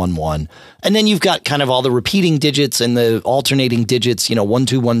 1111. And then you've got kind of all the repeating digits and the alternating digits.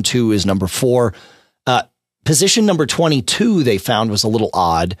 1212 is number 4. Position number 22 they found was a little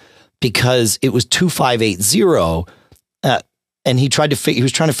odd because it was 2580. And he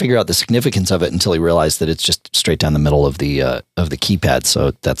was trying to figure out the significance of it until he realized that it's just straight down the middle of the keypad.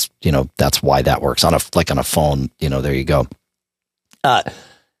 So that's why that works on a phone. There you go. The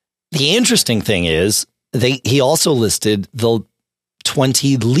interesting thing is, he also listed the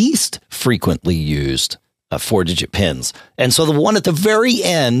 20 least frequently used 4-digit pins. And so the one at the very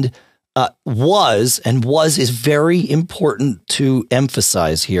end is very important to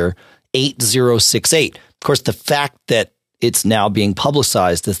emphasize here, 8068. Of course, the fact that it's now being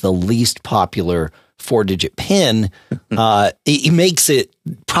publicized as the least popular 4-digit pin, it makes it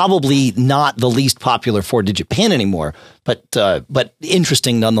probably not the least popular 4-digit pin anymore, but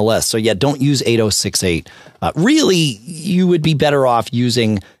interesting nonetheless. So yeah, don't use 8068. Really, you would be better off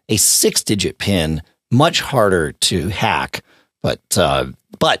using a 6-digit pin, much harder to hack, but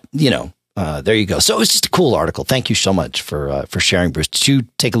there you go. So it was just a cool article. Thank you so much for sharing, Bruce. Did you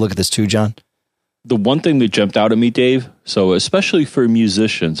take a look at this too, John? The one thing that jumped out at me, Dave, so especially for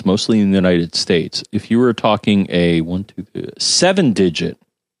musicians, mostly in the United States, if you were talking a 7-digit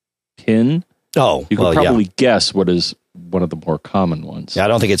PIN, you could probably guess what is one of the more common ones. Yeah, I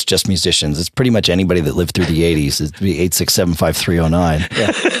don't think it's just musicians. It's pretty much anybody that lived through the 80s. It'd be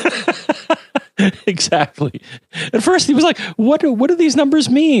 8675309. Yeah. Exactly. At first, he was like, what do these numbers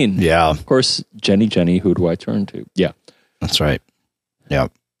mean? Yeah. Of course, Jenny, who do I turn to? Yeah. That's right. Yeah.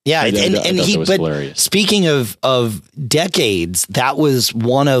 Yeah, hilarious. Speaking of decades, that was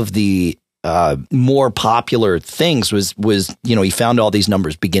one of the more popular things was he found all these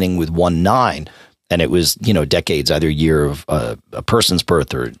numbers beginning with 19, and it was decades, either year of a person's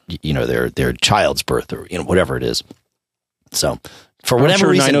birth or their child's birth or whatever it is. So for whatever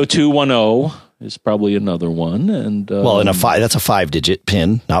reason, 90210 is probably another one, and in that's a 5-digit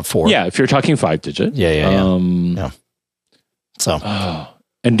PIN, not 4. Yeah, if you're talking 5-digit. Yeah. Yeah. So.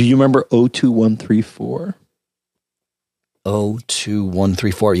 And do you remember 02134?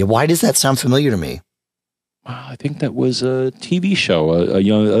 02134. Yeah, why does that sound familiar to me? I think that was a TV show, a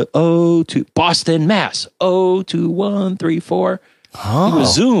young Boston, Mass. 02134. Oh. It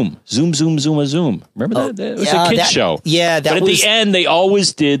was Zoom. Remember that? It was a kid's show. Yeah, but at the end, they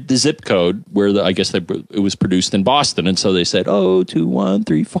always did the zip code where it was produced in Boston, and so they said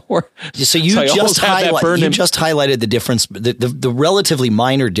 02134. So you just highlighted the difference, the relatively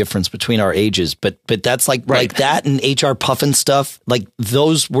minor difference between our ages, but that's like that and HR Puffin stuff. Like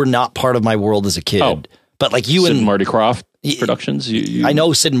those were not part of my world as a kid. Oh. But like you Sid and Marty Krofft Productions. I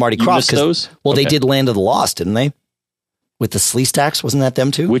know Sid and Marty Krofft because they did Land of the Lost, didn't they? With the Sleestaks, wasn't that them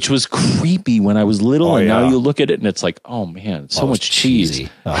too? Which was creepy when I was little, now you look at it and it's like, oh man, so much cheese.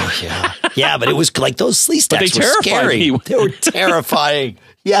 Oh yeah, yeah, but it was like those Sleestaks were scary. They were terrifying.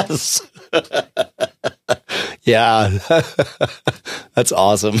 Yes. Yeah, that's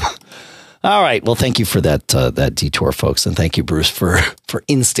awesome. All right, well, thank you for that detour, folks, and thank you, Bruce, for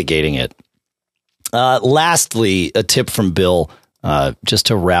instigating it. Lastly, a tip from Bill. Just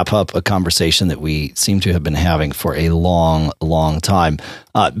to wrap up a conversation that we seem to have been having for a long, long time.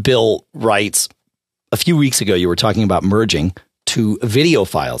 Bill writes, a few weeks ago, you were talking about merging two video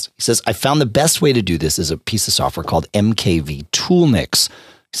files. He says, I found the best way to do this is a piece of software called MKV Toolmix.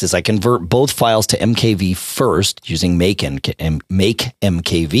 He says, I convert both files to MKV first using Make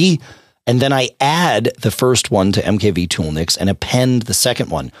MKV, and then I add the first one to MKV Toolmix and append the second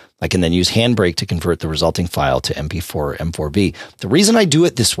one. I can then use Handbrake to convert the resulting file to MP4 or M4V. The reason I do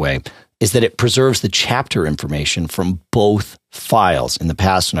it this way is that it preserves the chapter information from both files. In the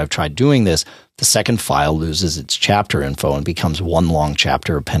past, when I've tried doing this, the second file loses its chapter info and becomes one long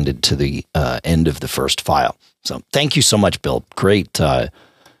chapter appended to the end of the first file. So thank you so much, Bill. Great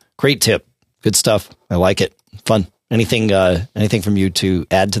tip. Good stuff. I like it. Fun. Anything from you to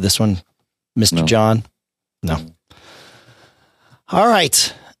add to this one, Mr. No. John? No. All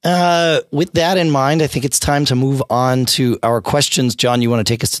right. With that in mind, I think it's time to move on to our questions. John, you want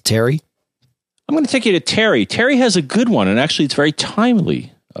to take us to Terry? I'm going to take you to Terry. Terry has a good one, and actually it's very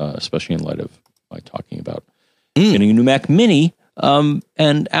timely, especially in light of my talking about getting a new Mac Mini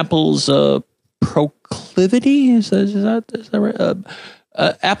and Apple's proclivity. Is that right?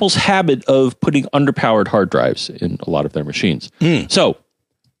 Apple's habit of putting underpowered hard drives in a lot of their machines. So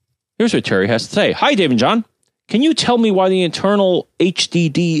here's what Terry has to say. Hi, Dave and John. Can you tell me why the internal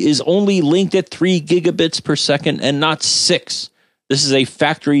HDD is only linked at 3 gigabits per second and not 6? This is a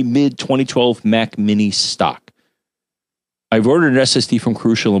factory mid-2012 Mac Mini stock. I've ordered an SSD from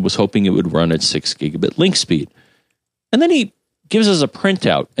Crucial and was hoping it would run at 6 gigabit link speed. And then he gives us a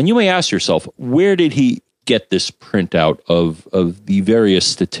printout. And you may ask yourself, where did he get this printout of the various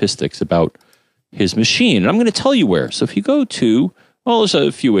statistics about his machine? And I'm going to tell you where. So if you go to... Well, there's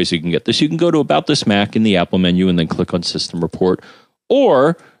a few ways you can get this. You can go to About This Mac in the Apple menu and then click on System Report.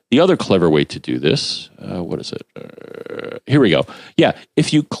 Or the other clever way to do this, what is it? Here we go. Yeah,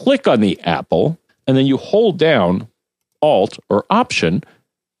 if you click on the Apple and then you hold down Alt or Option,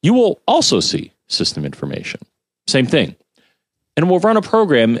 you will also see system information. Same thing. And we'll run a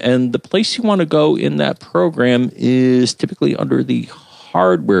program, and the place you want to go in that program is typically under the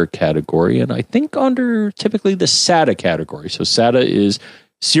hardware category, and I think under typically the SATA category. So SATA is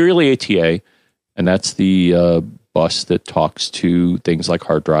Serially ATA, and that's the bus that talks to things like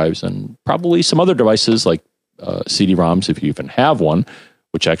hard drives and probably some other devices like CD-ROMs, if you even have one,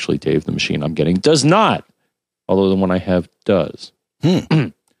 which actually, Dave, the machine I'm getting does not, although the one I have does.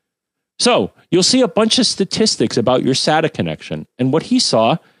 So you'll see a bunch of statistics about your SATA connection, and what he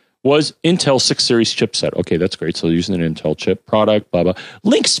saw was Intel 6 Series chipset. Okay, that's great. So using an Intel chip product, blah, blah.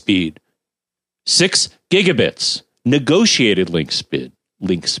 Link speed, 6 gigabits. Negotiated link speed,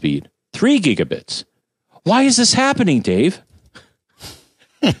 3 gigabits. Why is this happening, Dave?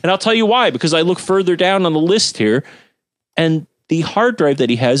 And I'll tell you why, because I look further down on the list here, and the hard drive that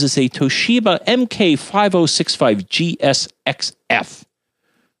he has is a Toshiba MK5065GSXF.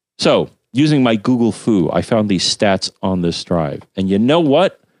 So, using my Google Foo, I found these stats on this drive. And you know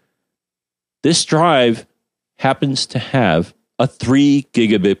what? This drive happens to have a 3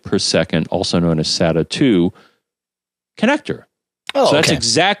 gigabit per second, also known as SATA 2, connector. Oh, so that's okay.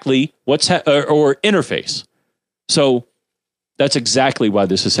 exactly or interface. So that's exactly why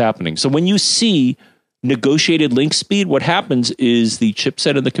this is happening. So when you see negotiated link speed, what happens is the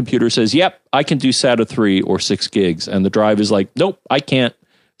chipset in the computer says, yep, I can do SATA 3 or 6 gigs. And the drive is like, nope, I can't.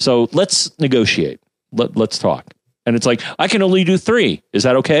 So let's negotiate. Let's talk. And it's like, I can only do 3. Is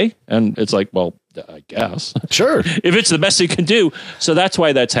that okay? And it's like, well, I guess. Sure. If it's the best you can do. So that's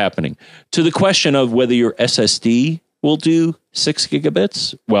why that's happening. To the question of whether your SSD will do 6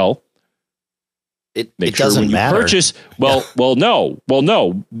 gigabits, well, it doesn't matter. Purchase,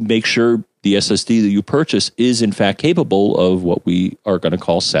 no. Make sure the SSD that you purchase is in fact capable of what we are going to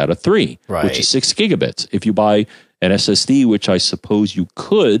call SATA 3, which is 6 gigabits. If you buy an SSD, which I suppose you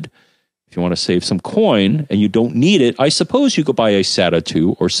could, if you want to save some coin and you don't need it, I suppose you could buy a SATA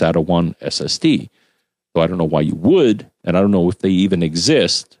 2 or SATA 1 SSD. So I don't know why you would, and I don't know if they even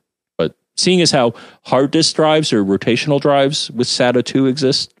exist. But seeing as how hard disk drives or rotational drives with SATA 2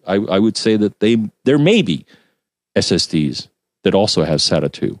 exist, I would say that there may be SSDs that also have SATA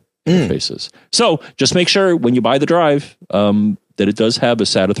 2 interfaces. So just make sure when you buy the drive that it does have a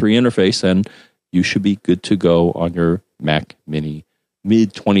SATA 3 interface, and you should be good to go on your Mac Mini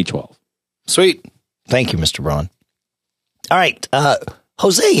mid-2012. Sweet. Thank you, Mr. Braun. All right.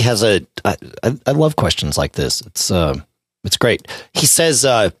 Jose has I love questions like this. It's great. He says,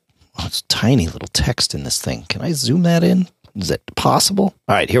 it's tiny little text in this thing. Can I zoom that in? Is it possible?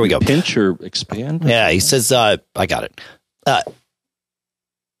 All right, here we go. Pinch or expand? Yeah, he says, I got it.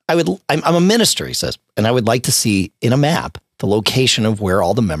 I'm a minister, he says, and I would like to see in a map the location of where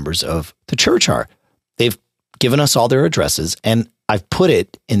all the members of the church are. They've given us all their addresses, and I've put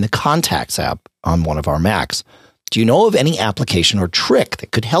it in the Contacts app on one of our Macs. Do you know of any application or trick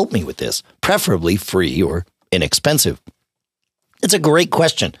that could help me with this, preferably free or inexpensive? It's a great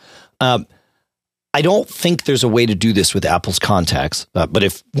question. I don't think there's a way to do this with Apple's Contacts, but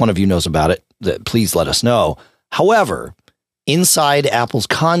if one of you knows about it, please let us know. However, inside Apple's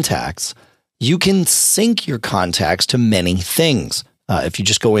Contacts, you can sync your contacts to many things. If you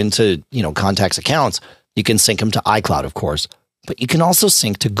just go into, contacts accounts, you can sync them to iCloud, of course, but you can also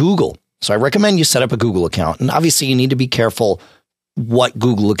sync to Google. So I recommend you set up a Google account. And obviously you need to be careful what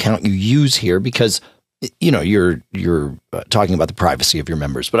Google account you use here because, you're talking about the privacy of your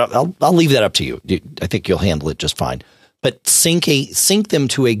members, but I'll leave that up to you. I think you'll handle it just fine. But sync them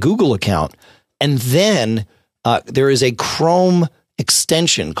to a Google account. And then there is a Chrome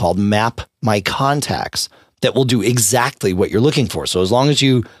extension called Map My Contacts that will do exactly what you're looking for. So as long as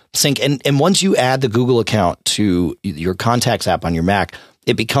you sync, and once you add the Google account to your Contacts app on your Mac,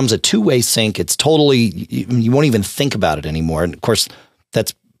 it becomes a two-way sync. It's totally, you won't even think about it anymore. And of course,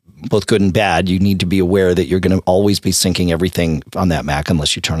 that's both good and bad. You need to be aware that you're going to always be syncing everything on that Mac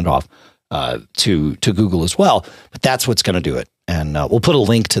unless you turn it off to Google as well. But that's what's going to do it. And we'll put a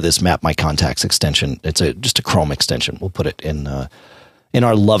link to this Map My Contacts extension. It's just a Chrome extension. We'll put it in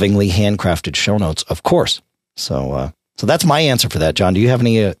our lovingly handcrafted show notes, of course. So that's my answer for that. John, do you have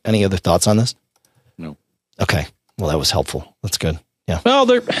any other thoughts on this? No. Okay. Well, that was helpful. That's good. Yeah. Well,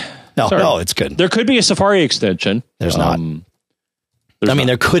 no, it's good. There could be a Safari extension. There's not.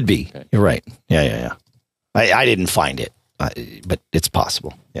 There could be. Okay. You're right. Yeah. I didn't find it, but it's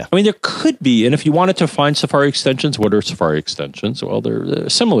possible. Yeah. I mean, there could be, and if you wanted to find Safari extensions, what are Safari extensions? Well, they're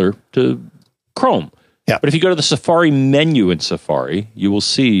similar to Chrome. Yeah. But if you go to the Safari menu in Safari, you will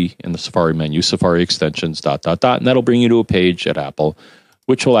see in the Safari menu, Safari extensions, ... and that'll bring you to a page at Apple,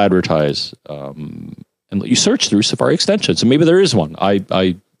 which will advertise and let you search through Safari extensions. And maybe there is one.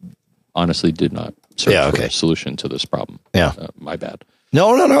 I honestly did not search for a solution to this problem. Yeah. My bad.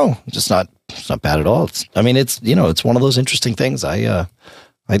 No. It's not bad at all. It's one of those interesting things. I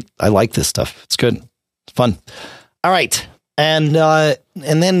like this stuff. It's good. It's fun. All right. And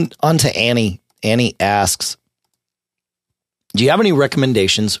then on to Annie. Annie asks, do you have any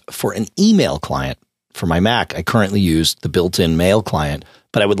recommendations for an email client for my Mac? I currently use the built-in mail client,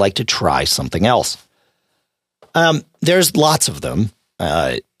 but I would like to try something else. There's lots of them.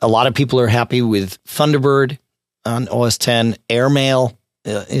 A lot of people are happy with Thunderbird on OS X. Airmail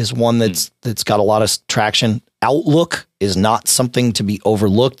is one that's got a lot of traction. Outlook is not something to be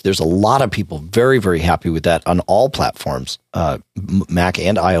overlooked. There's a lot of people very, very happy with that on all platforms, Mac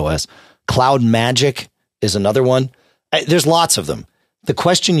and iOS. Cloud Magic is another one. There's lots of them. The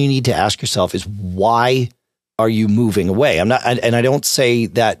question you need to ask yourself is, why are you moving away? And I don't say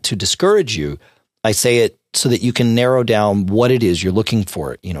that to discourage you. I say it so that you can narrow down what it is you're looking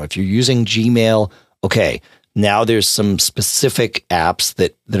for. You know, if you're using Gmail, okay, now there's some specific apps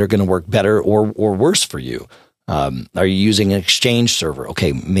that are going to work better or worse for you. Are you using an Exchange server?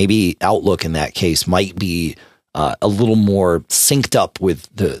 Okay, maybe Outlook in that case might be a little more synced up with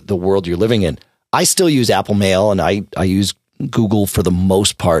the world you're living in. I still use Apple Mail, and I use Google for the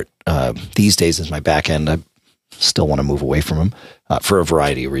most part these days as my back end. I still want to move away from them for a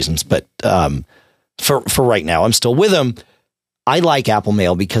variety of reasons. But for right now, I'm still with them. I like Apple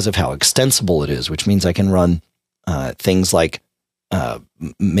Mail because of how extensible it is, which means I can run things like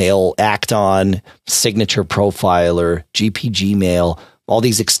Mail Act-On, Signature Profiler, GPG Mail, all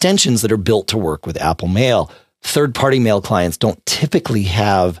these extensions that are built to work with Apple Mail. Third-party mail clients don't typically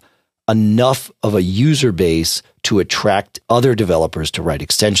have enough of a user base to attract other developers to write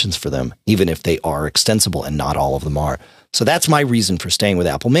extensions for them, even if they are extensible, and not all of them are. So that's my reason for staying with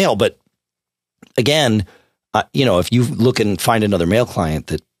Apple Mail. But again, if you look and find another mail client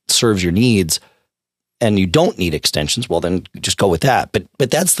that serves your needs and you don't need extensions, well, then just go with that.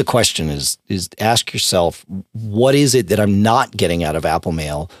 But that's the question is ask yourself, what is it that I'm not getting out of Apple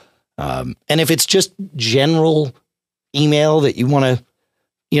Mail? And if it's just general email that you want to,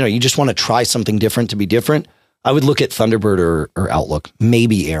 you just want to try something different to be different, I would look at Thunderbird or Outlook,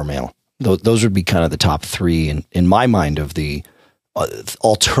 maybe Airmail. Those would be kind of the top three in my mind of the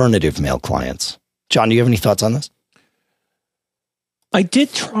alternative mail clients. John, do you have any thoughts on this? I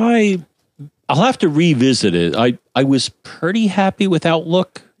did try. I'll have to revisit it. I was pretty happy with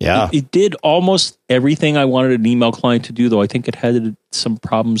Outlook. Yeah. It did almost everything I wanted an email client to do, though I think it had some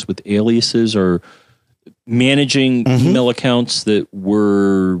problems with aliases or managing email accounts that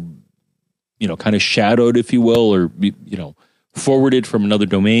were, kind of shadowed, if you will, or, forwarded from another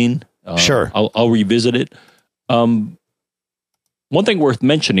domain. Sure. I'll revisit it. One thing worth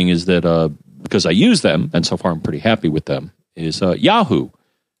mentioning is that because I use them, and so far I'm pretty happy with them, is Yahoo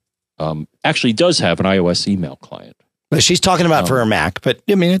actually does have an iOS email client. But she's talking about for her Mac, but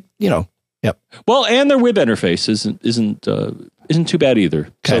I mean, yep. Well, and their web interface isn't too bad either.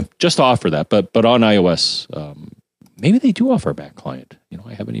 Okay. So just to offer that, but on iOS, maybe they do offer a Mac client.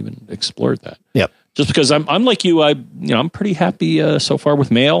 I haven't even explored that. Yep. Just because I'm like you, I'm pretty happy so far with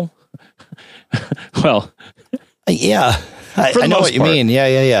Mail. Well, yeah, I know what you mean.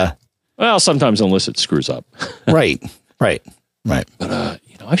 Yeah. Well, sometimes unless it screws up. Right. But I'm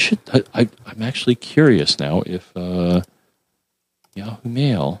actually curious now if Yahoo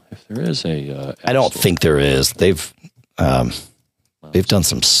Mail, if there is a. I don't think there is. They've done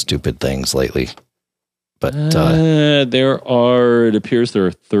some stupid things lately, but there are. It appears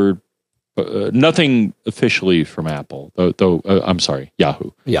there are nothing officially from Apple. Though I'm sorry,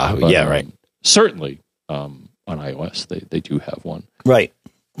 Yahoo. But, yeah, right. Certainly, on iOS they do have one. Right.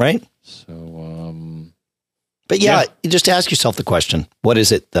 So, but yeah, you just ask yourself the question: what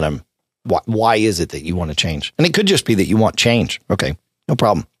is it that why is it that you want to change? And it could just be that you want change. Okay, no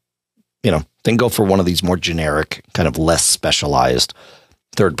problem. Then go for one of these more generic, kind of less specialized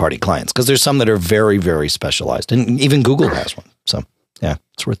third-party clients, because there's some that are very, very specialized, and even Google has one. So yeah,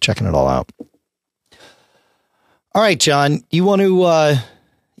 it's worth checking it all out. All right, John, you want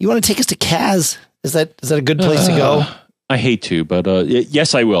to take us to Kaz? Is that a good place to go? I hate to, but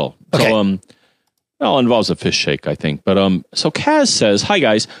yes, I will. Okay. So, well, it involves a fish shake, I think. But so Kaz says, "Hi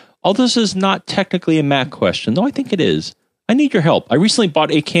guys, although this is not technically a Mac question, though I think it is. I need your help. I recently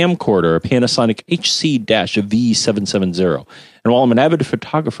bought a camcorder, a Panasonic HC-V770. And while I'm an avid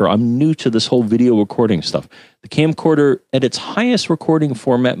photographer, I'm new to this whole video recording stuff. The camcorder, at its highest recording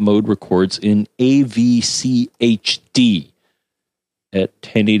format mode, records in AVC HD at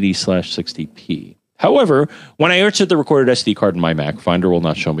 1080/60p. However, when I insert the recorded SD card in my Mac, Finder will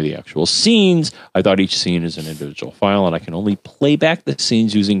not show me the actual scenes. I thought each scene is an individual file, and I can only play back the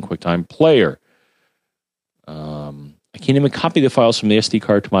scenes using QuickTime Player. I can't even copy the files from the SD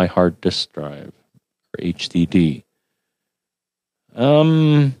card to my hard disk drive, or HDD.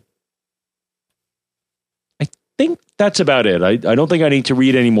 I think that's about it. I don't think I need to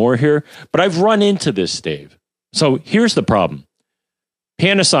read any more here, but I've run into this, Dave. So here's the problem.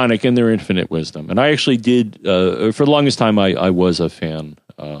 Panasonic and their infinite wisdom. And I actually did, for the longest time, I was a fan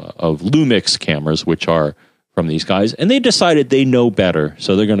of Lumix cameras, which are from these guys. And they decided they know better,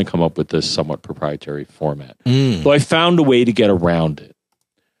 so they're going to come up with this somewhat proprietary format. So I found a way to get around it.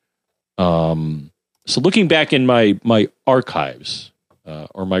 So looking back in my archives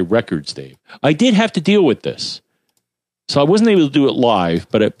or my records, Dave, I did have to deal with this. So I wasn't able to do it live,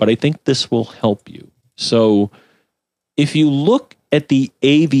 but I think this will help you. So if you look at the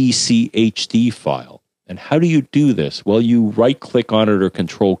AVCHD file, and how do you do this? Well, you right-click on it or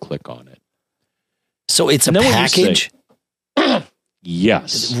control-click on it. So it's a package?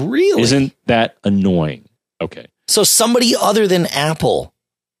 Yes. Really? Isn't that annoying? Okay. So somebody other than Apple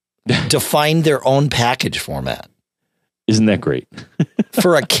defined their own package format. Isn't that great?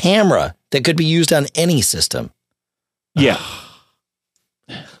 For a camera that could be used on any system. Yeah.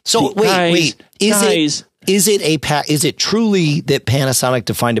 So wait. Is it truly that Panasonic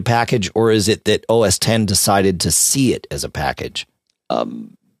defined a package, or is it that OS X decided to see it as a package?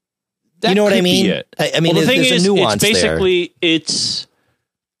 You know what I mean? I mean, well, there's a nuance it's basically, it's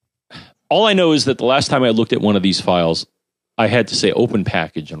all I know is that the last time I looked at one of these files, I had to say open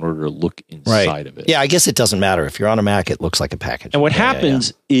package in order to look inside of it. Yeah, I guess it doesn't matter. If you're on a Mac, it looks like a package. And what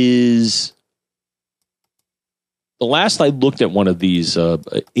happens is the last I looked at one of these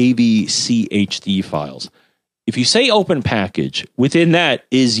AVCHD files, if you say open package, within that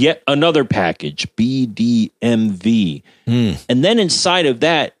is yet another package, BDMV. And then inside of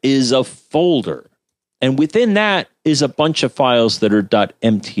that is a folder. And within that is a bunch of files that are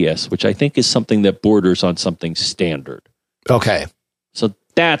 .mts, which I think is something that borders on something standard. Okay. So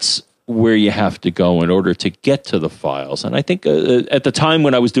that's where you have to go in order to get to the files. And I think at the time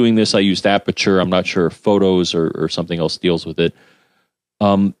when I was doing this, I used Aperture. I'm not sure if Photos or something else deals with it.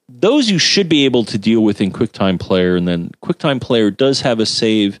 Those you should be able to deal with in QuickTime Player. And then QuickTime Player does have a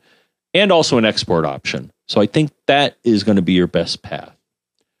save and also an export option. So I think that is going to be your best path.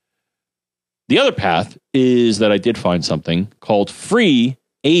 The other path is that I did find something called free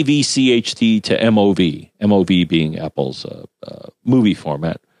AVCHD to MOV, MOV being Apple's movie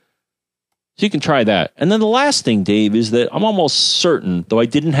format. So you can try that. And then the last thing, Dave, is that I'm almost certain, though I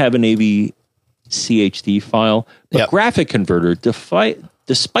didn't have an AVCHD file, but Graphic Converter,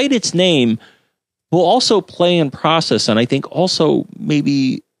 despite its name, will also play and process, and I think also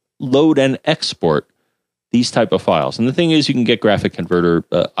maybe load and export these type of files. And the thing is, you can get Graphic Converter.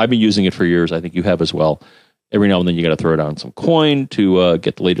 I've been using it for years. I think you have as well. Every now and then you got to throw down some coin to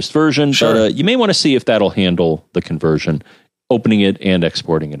get the latest version. Sure. But you may want to see if that'll handle the conversion, opening it and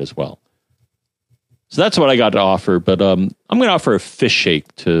exporting it as well. So that's what I got to offer. But I'm going to offer a fish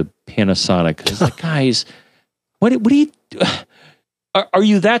shake to Panasonic. It's like, guys, what do you do? Are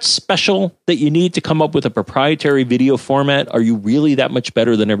you that special that you need to come up with a proprietary video format? Are you really that much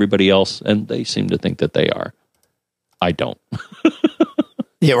better than everybody else? And they seem to think that they are. I don't.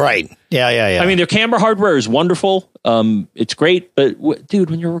 Yeah, right. Yeah. I mean, their camera hardware is wonderful. It's great, but dude,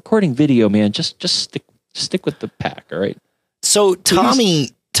 when you're recording video, man, just stick with the pack. All right. So Tommy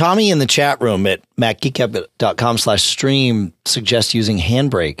in the chat room at macgeekgab.com/stream suggests using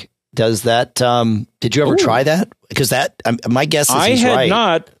Handbrake. Does that? Did you ever try that? Because that, my guess is he's right. I had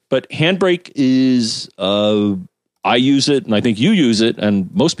not, but Handbrake is. I use it, and I think you use it, and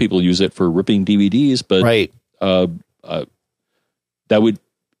most people use it for ripping DVDs. But right. That would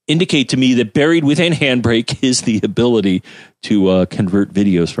indicate to me that buried within Handbrake is the ability to convert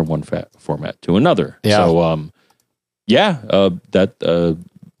videos from one format to another. Yeah. So,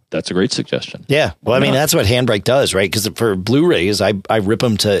 that's a great suggestion. Yeah. Well, I mean, that's what Handbrake does, right? Because for Blu-rays, I rip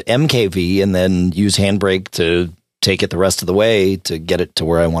them to MKV and then use Handbrake to take it the rest of the way to get it to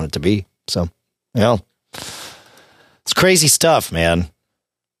where I want it to be. So, it's crazy stuff, man.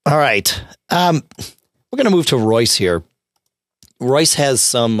 All right. We're going to move to Royce here. Royce has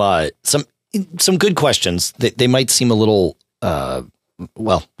some good questions. They might seem a little,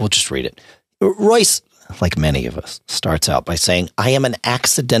 we'll just read it. Royce, like many of us, starts out by saying, I am an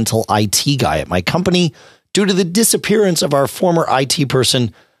accidental IT guy at my company due to the disappearance of our former IT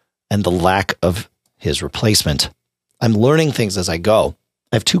person and the lack of his replacement. I'm learning things as I go.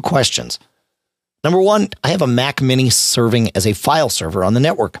 I have two questions. Number one, I have a Mac Mini serving as a file server on the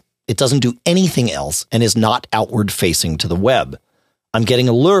network. It doesn't do anything else and is not outward facing to the web. I'm getting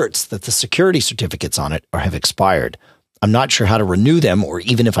alerts that the security certificates on it have expired. I'm not sure how to renew them, or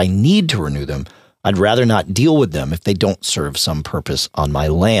even if I need to renew them. I'd rather not deal with them if they don't serve some purpose on my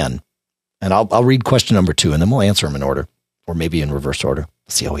LAN. And I'll read question number 2, and then we'll answer them in order, or maybe in reverse order.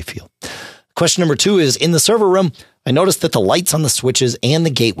 See how we feel. Question number 2 is, in the server room, I noticed that the lights on the switches and the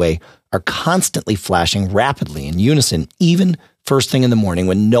gateway are constantly flashing rapidly in unison, even first thing in the morning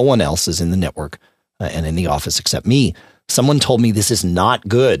when no one else is in the network and in the office except me. Someone told me this is not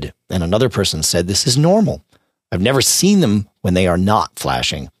good, and another person said this is normal. I've never seen them when they are not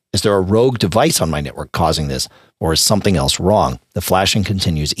flashing. Is there a rogue device on my network causing this, or is something else wrong? The flashing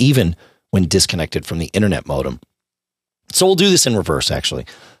continues even when disconnected from the internet modem. So we'll do this in reverse, actually.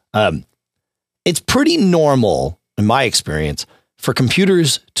 It's pretty normal, in my experience, for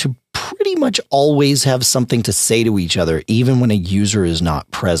computers to pretty much always have something to say to each other, even when a user is not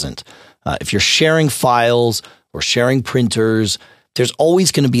present. If you're sharing files or sharing printers, there's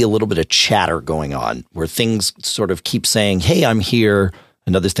always going to be a little bit of chatter going on where things sort of keep saying, hey, I'm here.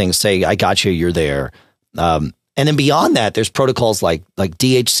 And other things say, I got you, you're there. And then beyond that, there's protocols like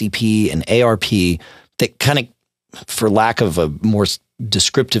DHCP and ARP that kind of, for lack of a more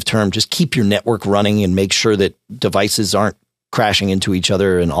descriptive term, just keep your network running and make sure that devices aren't crashing into each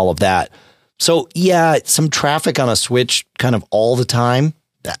other and all of that. So yeah, some traffic on a switch kind of all the time.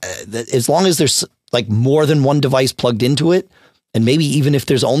 As long as there's like more than one device plugged into it, and maybe even if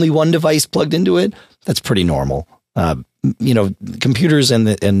there's only one device plugged into it, that's pretty normal. Computers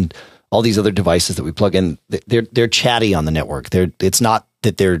and all these other devices that we plug in, they're chatty on the network. It's not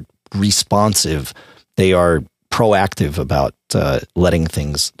that they're responsive. They are proactive about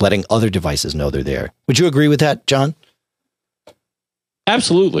letting other devices know they're there. Would you agree with that, John?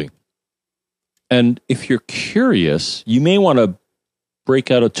 Absolutely. And if you're curious, you may want to break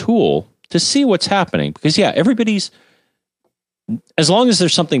out a tool to see what's happening. Because, yeah, as long as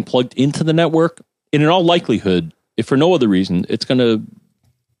there's something plugged into the network, in all likelihood, if for no other reason, it's going to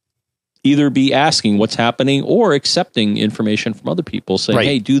either be asking what's happening or accepting information from other people saying, right,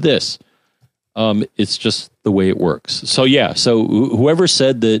 hey, do this. It's just the way it works. So, yeah. So whoever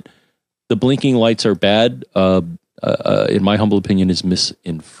said that the blinking lights are bad, in my humble opinion, is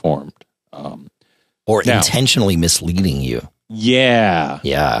misinformed. Or intentionally misleading you. Yeah.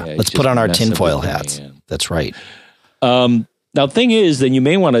 Let's put on our tinfoil hats. That's right. Now, the thing is, then you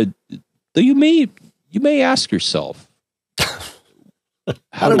may want to, you may ask yourself,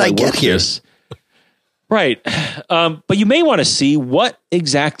 how did I get here? This? Right. But you may want to see what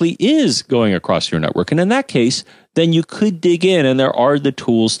exactly is going across your network. And in that case, then you could dig in, and there are the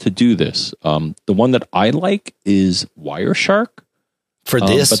tools to do this. The one that I like is Wireshark. For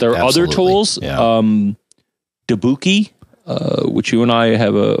this, but there are other tools. Yeah. Dabuki, which you and I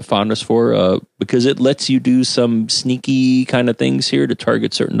have a fondness for, because it lets you do some sneaky kind of things here to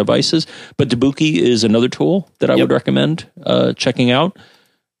target certain devices. But Dabuki is another tool that I would recommend checking out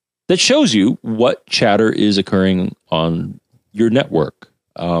that shows you what chatter is occurring on your network.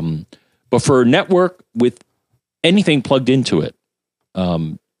 But for a network with anything plugged into it,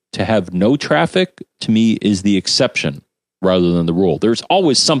 to have no traffic, to me, is the exception rather than the rule. There's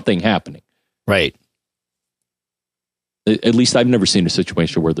always something happening. Right. At least I've never seen a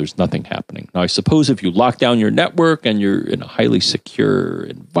situation where there's nothing happening. Now, I suppose if you lock down your network and you're in a highly secure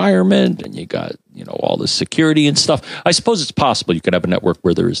environment and you got, all the security and stuff, I suppose it's possible you could have a network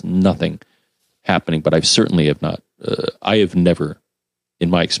where there is nothing happening, but I certainly have not. I have never, in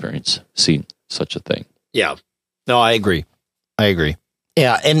my experience, seen such a thing. Yeah. No, I agree.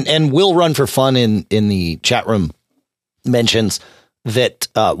 Yeah. And Will Run for Fun in the chat room mentions that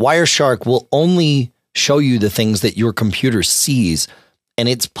Wireshark will only show you the things that your computer sees. And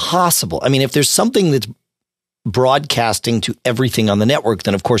it's possible. I mean, if there's something that's broadcasting to everything on the network,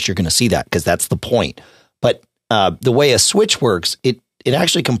 then of course you're going to see that because that's the point. But the way a switch works, it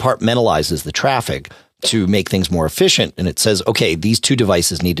actually compartmentalizes the traffic to make things more efficient. And it says, okay, these two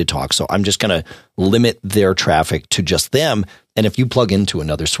devices need to talk. So I'm just going to limit their traffic to just them. And if you plug into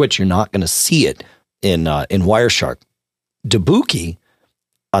another switch, you're not going to see it in Wireshark. Dabuki,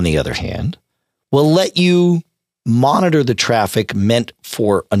 on the other hand, will let you monitor the traffic meant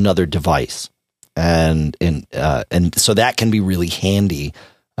for another device, and so that can be really handy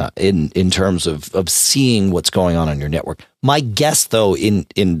in terms of seeing what's going on your network. My guess, though, in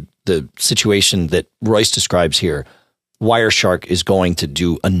the situation that Royce describes here, Wireshark is going to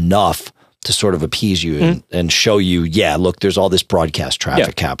do enough to sort of appease you and show you, yeah, look, there's all this broadcast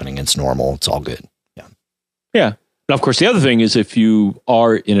traffic happening. It's normal. It's all good. Yeah. Now, of course, the other thing is if you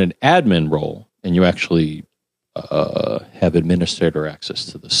are in an admin role and you actually have administrator access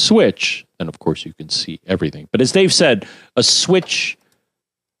to the switch, then of course you can see everything. But as Dave said, a switch,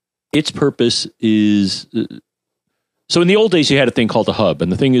 its purpose is... So in the old days, you had a thing called a hub.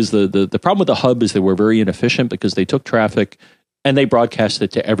 And the thing is, the problem with the hub is they were very inefficient because they took traffic and they broadcast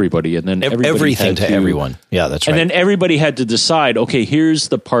it to everybody. And then everything to everyone. Yeah, that's right. And then everybody had to decide, okay, here's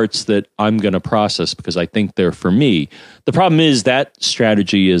the parts that I'm going to process because I think they're for me. The problem is that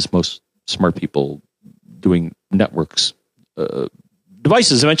strategy is most smart people doing networks,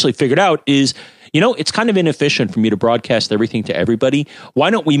 devices eventually figured out is, it's kind of inefficient for me to broadcast everything to everybody. Why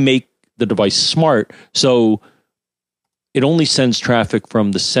don't we make the device smart so it only sends traffic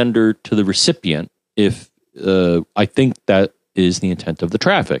from the sender to the recipient if I think that is the intent of the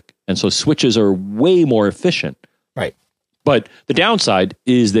traffic. And so switches are way more efficient. Right. But the downside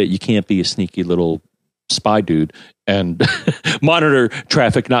is that you can't be a sneaky little spy dude and monitor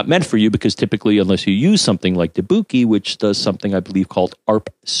traffic not meant for you, because typically, unless you use something like Debuki, which does something I believe called ARP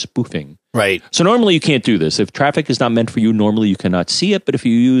spoofing. Right. So normally you can't do this. If traffic is not meant for you, normally you cannot see it. But if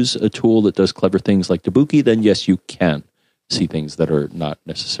you use a tool that does clever things like Debuki, then yes, you can see things that are not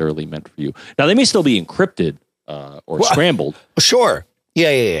necessarily meant for you. Now, they may still be encrypted or scrambled. Sure.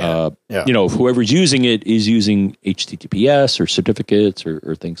 Yeah. You know, if whoever's using it is using HTTPS or certificates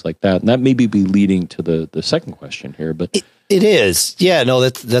or things like that. And that may be leading to the second question here. But it is. Yeah, no,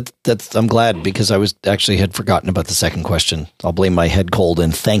 that's I'm glad, because I had forgotten about the second question. I'll blame my head cold,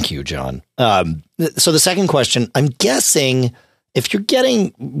 and thank you, John. So the second question, I'm guessing if you're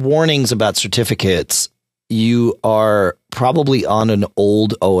getting warnings about certificates, you are probably on an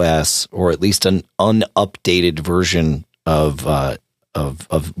old OS, or at least an unupdated version of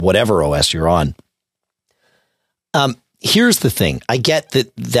whatever OS you're on. Here's the thing. I get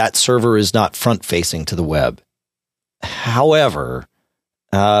that server is not front facing to the web. However,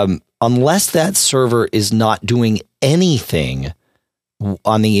 unless that server is not doing anything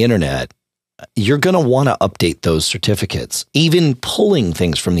on the internet, you're going to want to update those certificates, even pulling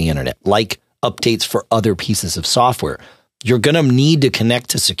things from the internet, like updates for other pieces of software. You're going to need to connect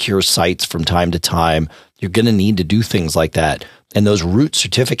to secure sites from time to time. You're going to need to do things like that. And those root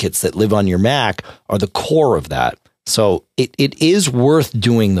certificates that live on your Mac are the core of that. So it is worth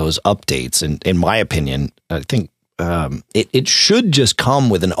doing those updates. And in my opinion, I think it should just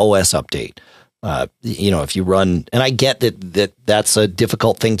come with an OS update. If you run, and I get that's a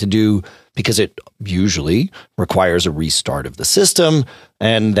difficult thing to do because it usually requires a restart of the system,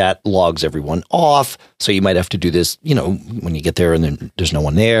 and that logs everyone off. So you might have to do this, when you get there and then there's no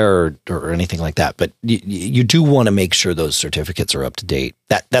one there or anything like that. But you do want to make sure those certificates are up to date.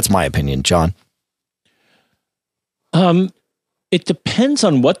 That's my opinion, John. It depends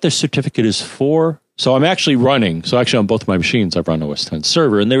on what the certificate is for. So I'm actually on both my machines, I've run OS X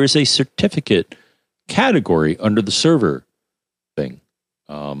server, and there is a certificate category under the server thing.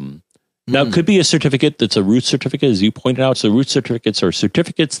 Now, it could be a certificate that's a root certificate, as you pointed out. So root certificates are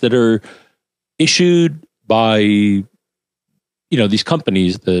certificates that are issued by, these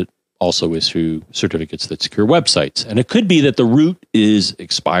companies that also issue certificates that secure websites. And it could be that the root is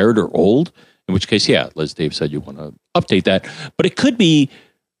expired or old, in which case, yeah, as Dave said, you want to update that. But it could be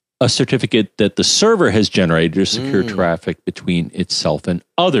a certificate that the server has generated to secure traffic between itself and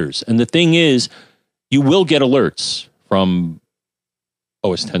others. And the thing is, you will get alerts from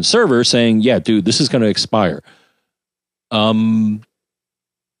OS X server saying, yeah, dude, this is going to expire. The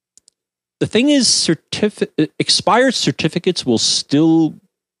thing is, expired certificates will still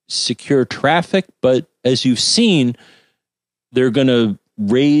secure traffic, but as you've seen, they're going to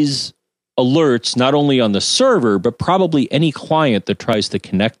raise alerts not only on the server, but probably any client that tries to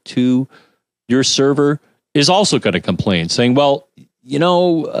connect to your server is also going to complain, saying, well,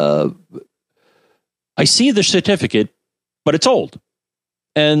 I see the certificate, but it's old.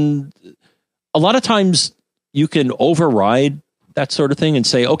 And a lot of times you can override that sort of thing and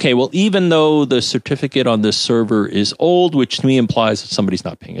say, okay, well, even though the certificate on this server is old, which to me implies that somebody's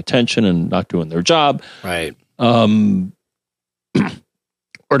not paying attention and not doing their job. Right. Or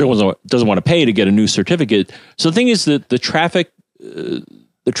doesn't want to pay to get a new certificate. So the thing is that the traffic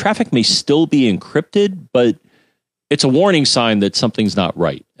may still be encrypted, but it's a warning sign that something's not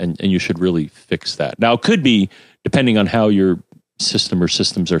right, and you should really fix that. Now, it could be, depending on how your system or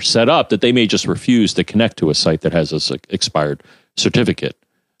systems are set up, that they may just refuse to connect to a site that has an expired certificate,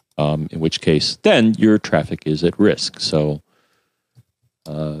 in which case, then your traffic is at risk. So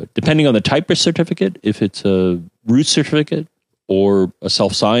depending on the type of certificate, if it's a root certificate, or a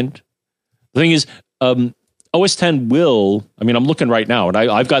self-signed. The thing is, OS X will, I'm looking right now, and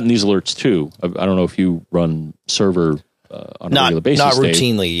I've gotten these alerts too. I don't know if you run server on a regular basis. Not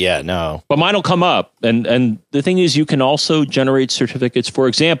routinely, yeah, no. But mine will come up. And the thing is, you can also generate certificates. For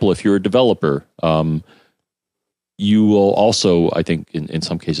example, if you're a developer, you will also, I think, in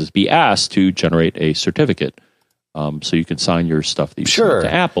some cases, be asked to generate a certificate. So you can sign your stuff that you send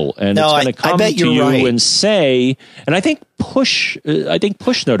to Apple, and it's going to come to you and say, and I think push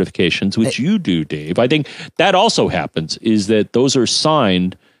notifications, which you do, Dave. I think that also happens, is that those are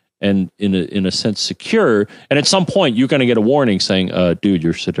signed and in a sense secure, and at some point you're going to get a warning saying, dude,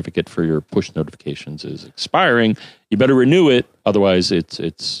 your certificate for your push notifications is expiring. You better renew it, otherwise I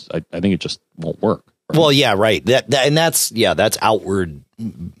think it just won't work. Right? Well, yeah, right. That's outward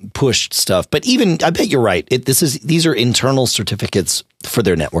pushed stuff. But even, I bet you're right. These are internal certificates for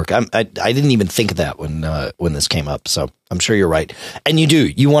their network. I didn't even think of that when this came up. So I'm sure you're right. And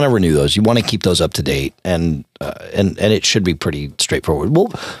you want to renew those. You want to keep those up to date, and it should be pretty straightforward. We'll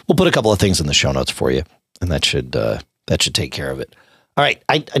put a couple of things in the show notes for you, and that should take care of it. All right,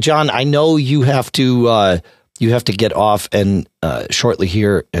 John, I know you have to get off and shortly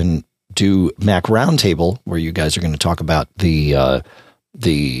here and do Mac Roundtable, where you guys are going to talk about the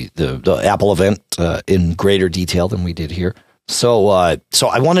Apple event in greater detail than we did here. So I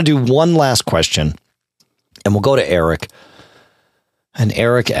want to do one last question, and we'll go to Eric. And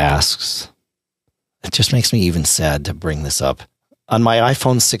Eric asks, it just makes me even sad to bring this up. On my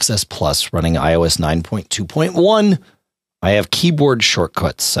iPhone 6s Plus running iOS 9.2.1, I have keyboard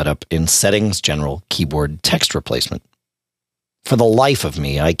shortcuts set up in Settings General Keyboard Text Replacement. For the life of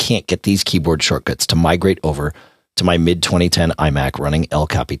me, I can't get these keyboard shortcuts to migrate over to my mid-2010 iMac running El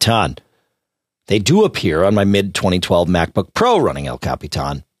Capitan. They do appear on my mid-2012 MacBook Pro running El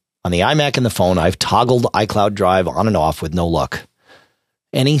Capitan. On the iMac and the phone, I've toggled iCloud Drive on and off with no luck.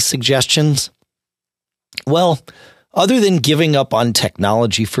 Any suggestions? Well, other than giving up on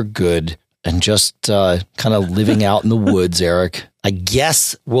technology for good and just kind of living out in the woods, Eric, I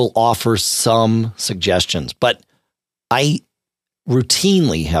guess we'll offer some suggestions. But I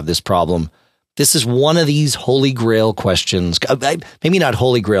routinely have this problem. This is one of these holy grail questions. Maybe not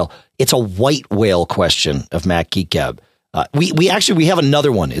holy grail. It's a white whale question of Mac Geek Gab. We have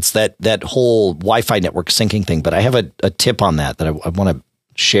another one. It's that whole Wi-Fi network syncing thing. But I have a tip on that I want to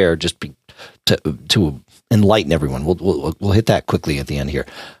share just to enlighten everyone. We'll hit that quickly at the end here.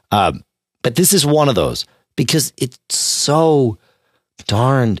 But this is one of those because it's so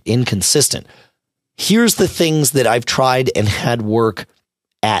darned inconsistent. Here's the things that I've tried and had work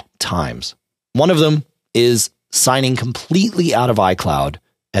at times. One of them is signing completely out of iCloud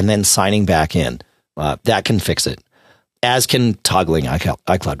and then signing back in. That can fix it, as can toggling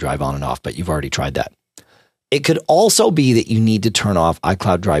iCloud Drive on and off, but you've already tried that. It could also be that you need to turn off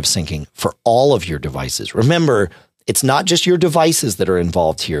iCloud Drive syncing for all of your devices. Remember, it's not just your devices that are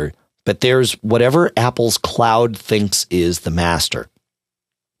involved here, but there's whatever Apple's cloud thinks is the master.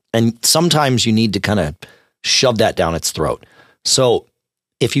 And sometimes you need to kind of shove that down its throat. So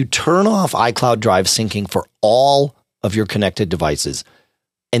if you turn off iCloud Drive syncing for all of your connected devices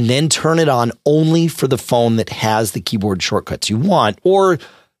and then turn it on only for the phone that has the keyboard shortcuts you want, or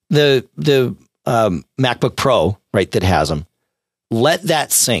the MacBook Pro, right, that has them, let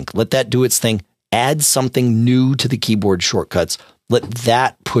that sync. Let that do its thing. Add something new to the keyboard shortcuts. Let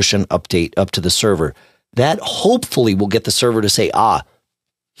that push an update up to the server. That hopefully will get the server to say,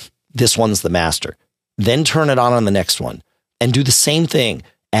 this one's the master. Then turn it on the next one and do the same thing.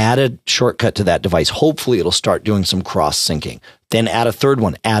 Add a shortcut to that device. Hopefully it'll start doing some cross syncing. Then add a third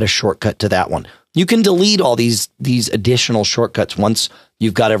one, add a shortcut to that one. You can delete all these additional shortcuts once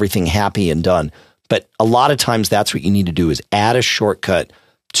you've got everything happy and done. But a lot of times that's what you need to do is add a shortcut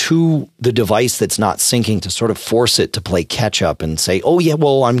to the device that's not syncing to sort of force it to play catch up and say, oh yeah,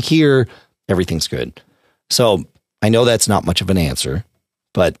 well, I'm here. Everything's good. So I know that's not much of an answer,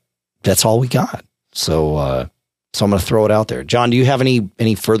 but that's all we got. So I'm going to throw it out there. John, do you have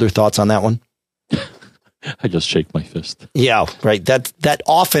any further thoughts on that one? I just shake my fist. Yeah, right. That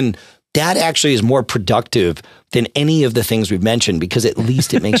actually is more productive than any of the things we've mentioned because at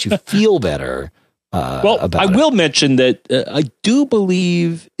least it makes you feel better. I will mention that I do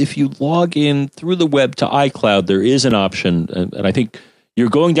believe if you log in through the web to iCloud, there is an option, and I think you're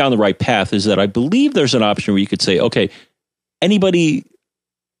going down the right path, is that I believe there's an option where you could say, okay, anybody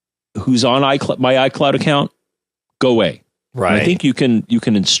who's on my iCloud account, go away. Right. And I think you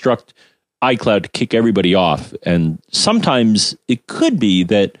can instruct iCloud to kick everybody off. And sometimes it could be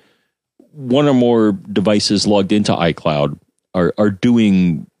that one or more devices logged into iCloud are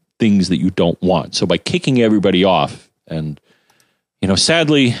doing things that you don't want. So by kicking everybody off, and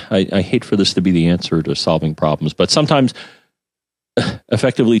sadly, I hate for this to be the answer to solving problems, but sometimes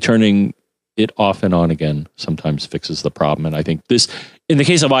effectively turning it off and on again sometimes fixes the problem. And I think this, in the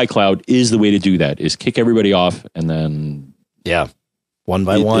case of iCloud, is the way to do that, is kick everybody off and then one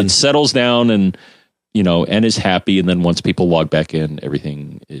by one. It settles down and is happy. And then once people log back in,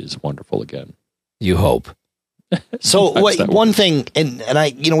 everything is wonderful again. You hope. So one thing, and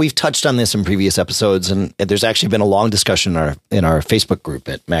I, we've touched on this in previous episodes, and there's actually been a long discussion in our Facebook group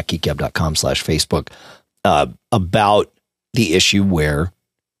at macgeekgab.com/Facebook about the issue where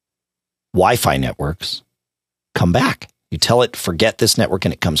Wi-Fi networks come back. You tell it, forget this network,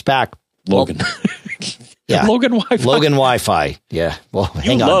 and it comes back. Logan. Yeah. Logan Wi-Fi. Logan Wi-Fi. Yeah. Well,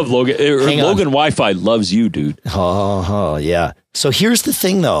 hang on. You love Logan. Logan Wi-Fi loves you, dude. Oh, yeah. So here's the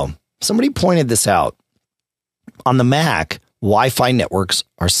thing, though. Somebody pointed this out. On the Mac, Wi-Fi networks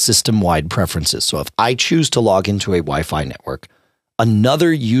are system-wide preferences. So if I choose to log into a Wi-Fi network,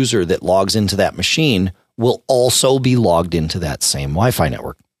 another user that logs into that machine will also be logged into that same Wi-Fi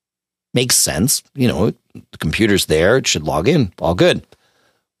network. Makes sense. You know, the computer's there. It should log in. All good.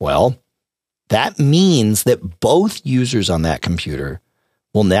 Well, that means that both users on that computer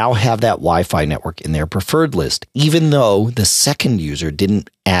will now have that Wi-Fi network in their preferred list, even though the second user didn't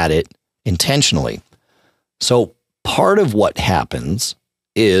add it intentionally. So part of what happens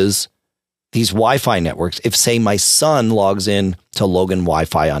is these Wi-Fi networks, if say my son logs in to Logan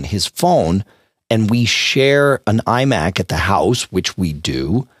Wi-Fi on his phone and we share an iMac at the house, which we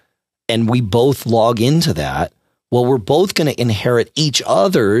do, and we both log into that, well, we're both going to inherit each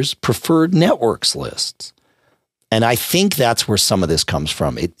other's preferred networks lists. And I think that's where some of this comes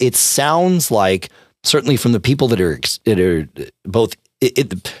from. It sounds like, certainly from the people that are both,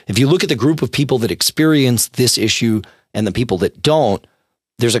 if you look at the group of people that experience this issue and the people that don't,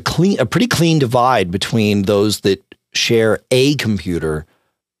 there's a pretty clean divide between those that share a computer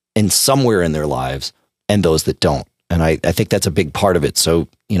and somewhere in their lives and those that don't. And I think that's a big part of it. So,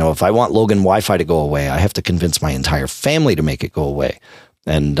 you know, if I want Logan Wi-Fi to go away, I have to convince my entire family to make it go away.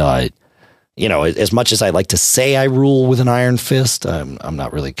 And, you know, as much as I like to say I rule with an iron fist, I'm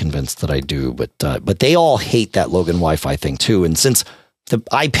not really convinced that I do. But they all hate that Logan Wi-Fi thing too. And since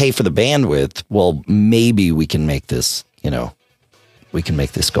I pay for the bandwidth, well, maybe we can make this, you know, we can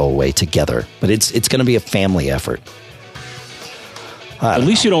make this go away together. But it's going to be a family effort. At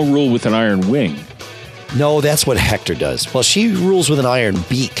least you don't rule with an iron wing. No, that's what Hector does. Well, she rules with an iron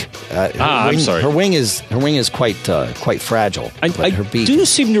beak. I'm sorry. Her wing is quite fragile. I her beak. do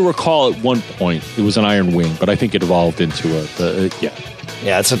seem to recall at one point it was an iron wing, but I think it evolved into yeah.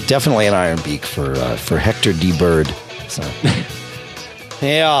 Yeah, it's definitely an iron beak for Hector D. Bird. So,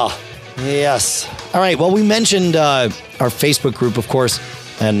 yeah, yes. All right. Well, we mentioned our Facebook group, of course,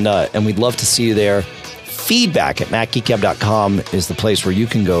 and we'd love to see you there. Feedback at MacGeekGab.com is the place where you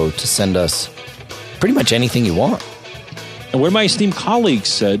can go to send us pretty much anything you want. And what my esteemed colleague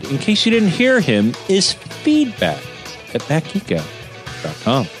said, in case you didn't hear him, is feedback at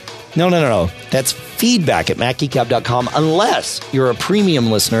MacGeekGab.com. No. That's feedback at MacGeekGab.com unless you're a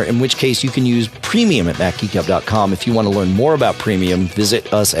premium listener, in which case you can use premium at MacGeekGab.com. If you want to learn more about premium,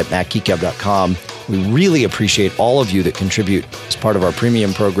 visit us at MacGeekGab.com. We really appreciate all of you that contribute as part of our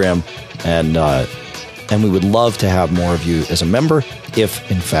premium program, and we would love to have more of you as a member if,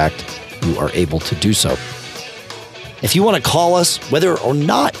 in fact, you are able to do so. If you want to call us, whether or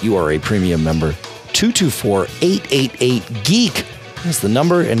not you are a premium member, 224-888-GEEK is the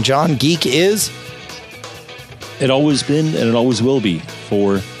number. And John, Geek is? It always been and it always will be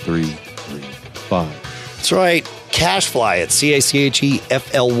 4335. That's right. CacheFly at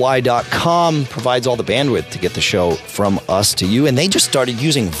CACHEFLY.com provides all the bandwidth to get the show from us to you. And they just started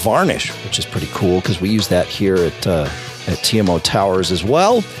using Varnish, which is pretty cool because we use that here at TMO Towers as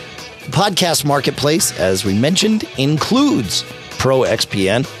well. The podcast marketplace, as we mentioned, includes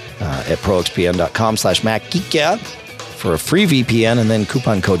ProXPN at proxpn.com/MacGeekGab for a free VPN, and then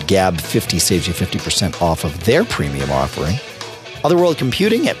coupon code GAB50 saves you 50% off of their premium offering. Otherworld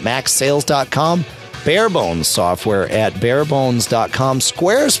Computing at MacSales.com. Barebones software at barebones.com.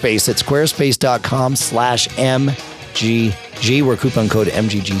 Squarespace at squarespace.com/MGG, where coupon code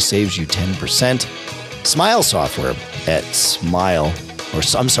MGG saves you 10%. Smile software at smile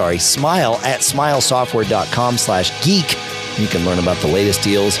at smilesoftware.com/geek. You can learn about the latest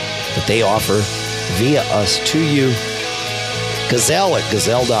deals that they offer via us to you. Gazelle at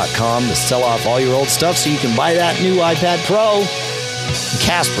gazelle.com to sell off all your old stuff so you can buy that new iPad Pro. And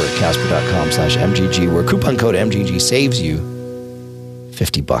Casper at casper.com/MGG, where coupon code MGG saves you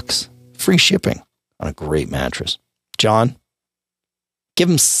 $50. Free shipping on a great mattress. John, give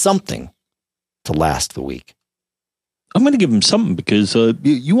them something to last the week. I'm going to give him something because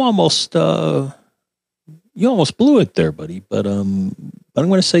you almost blew it there, buddy. But I'm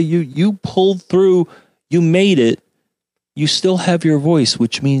going to say you pulled through. You made it. You still have your voice,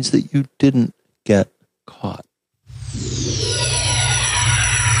 which means that you didn't get caught.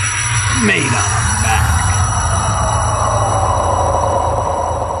 Made up.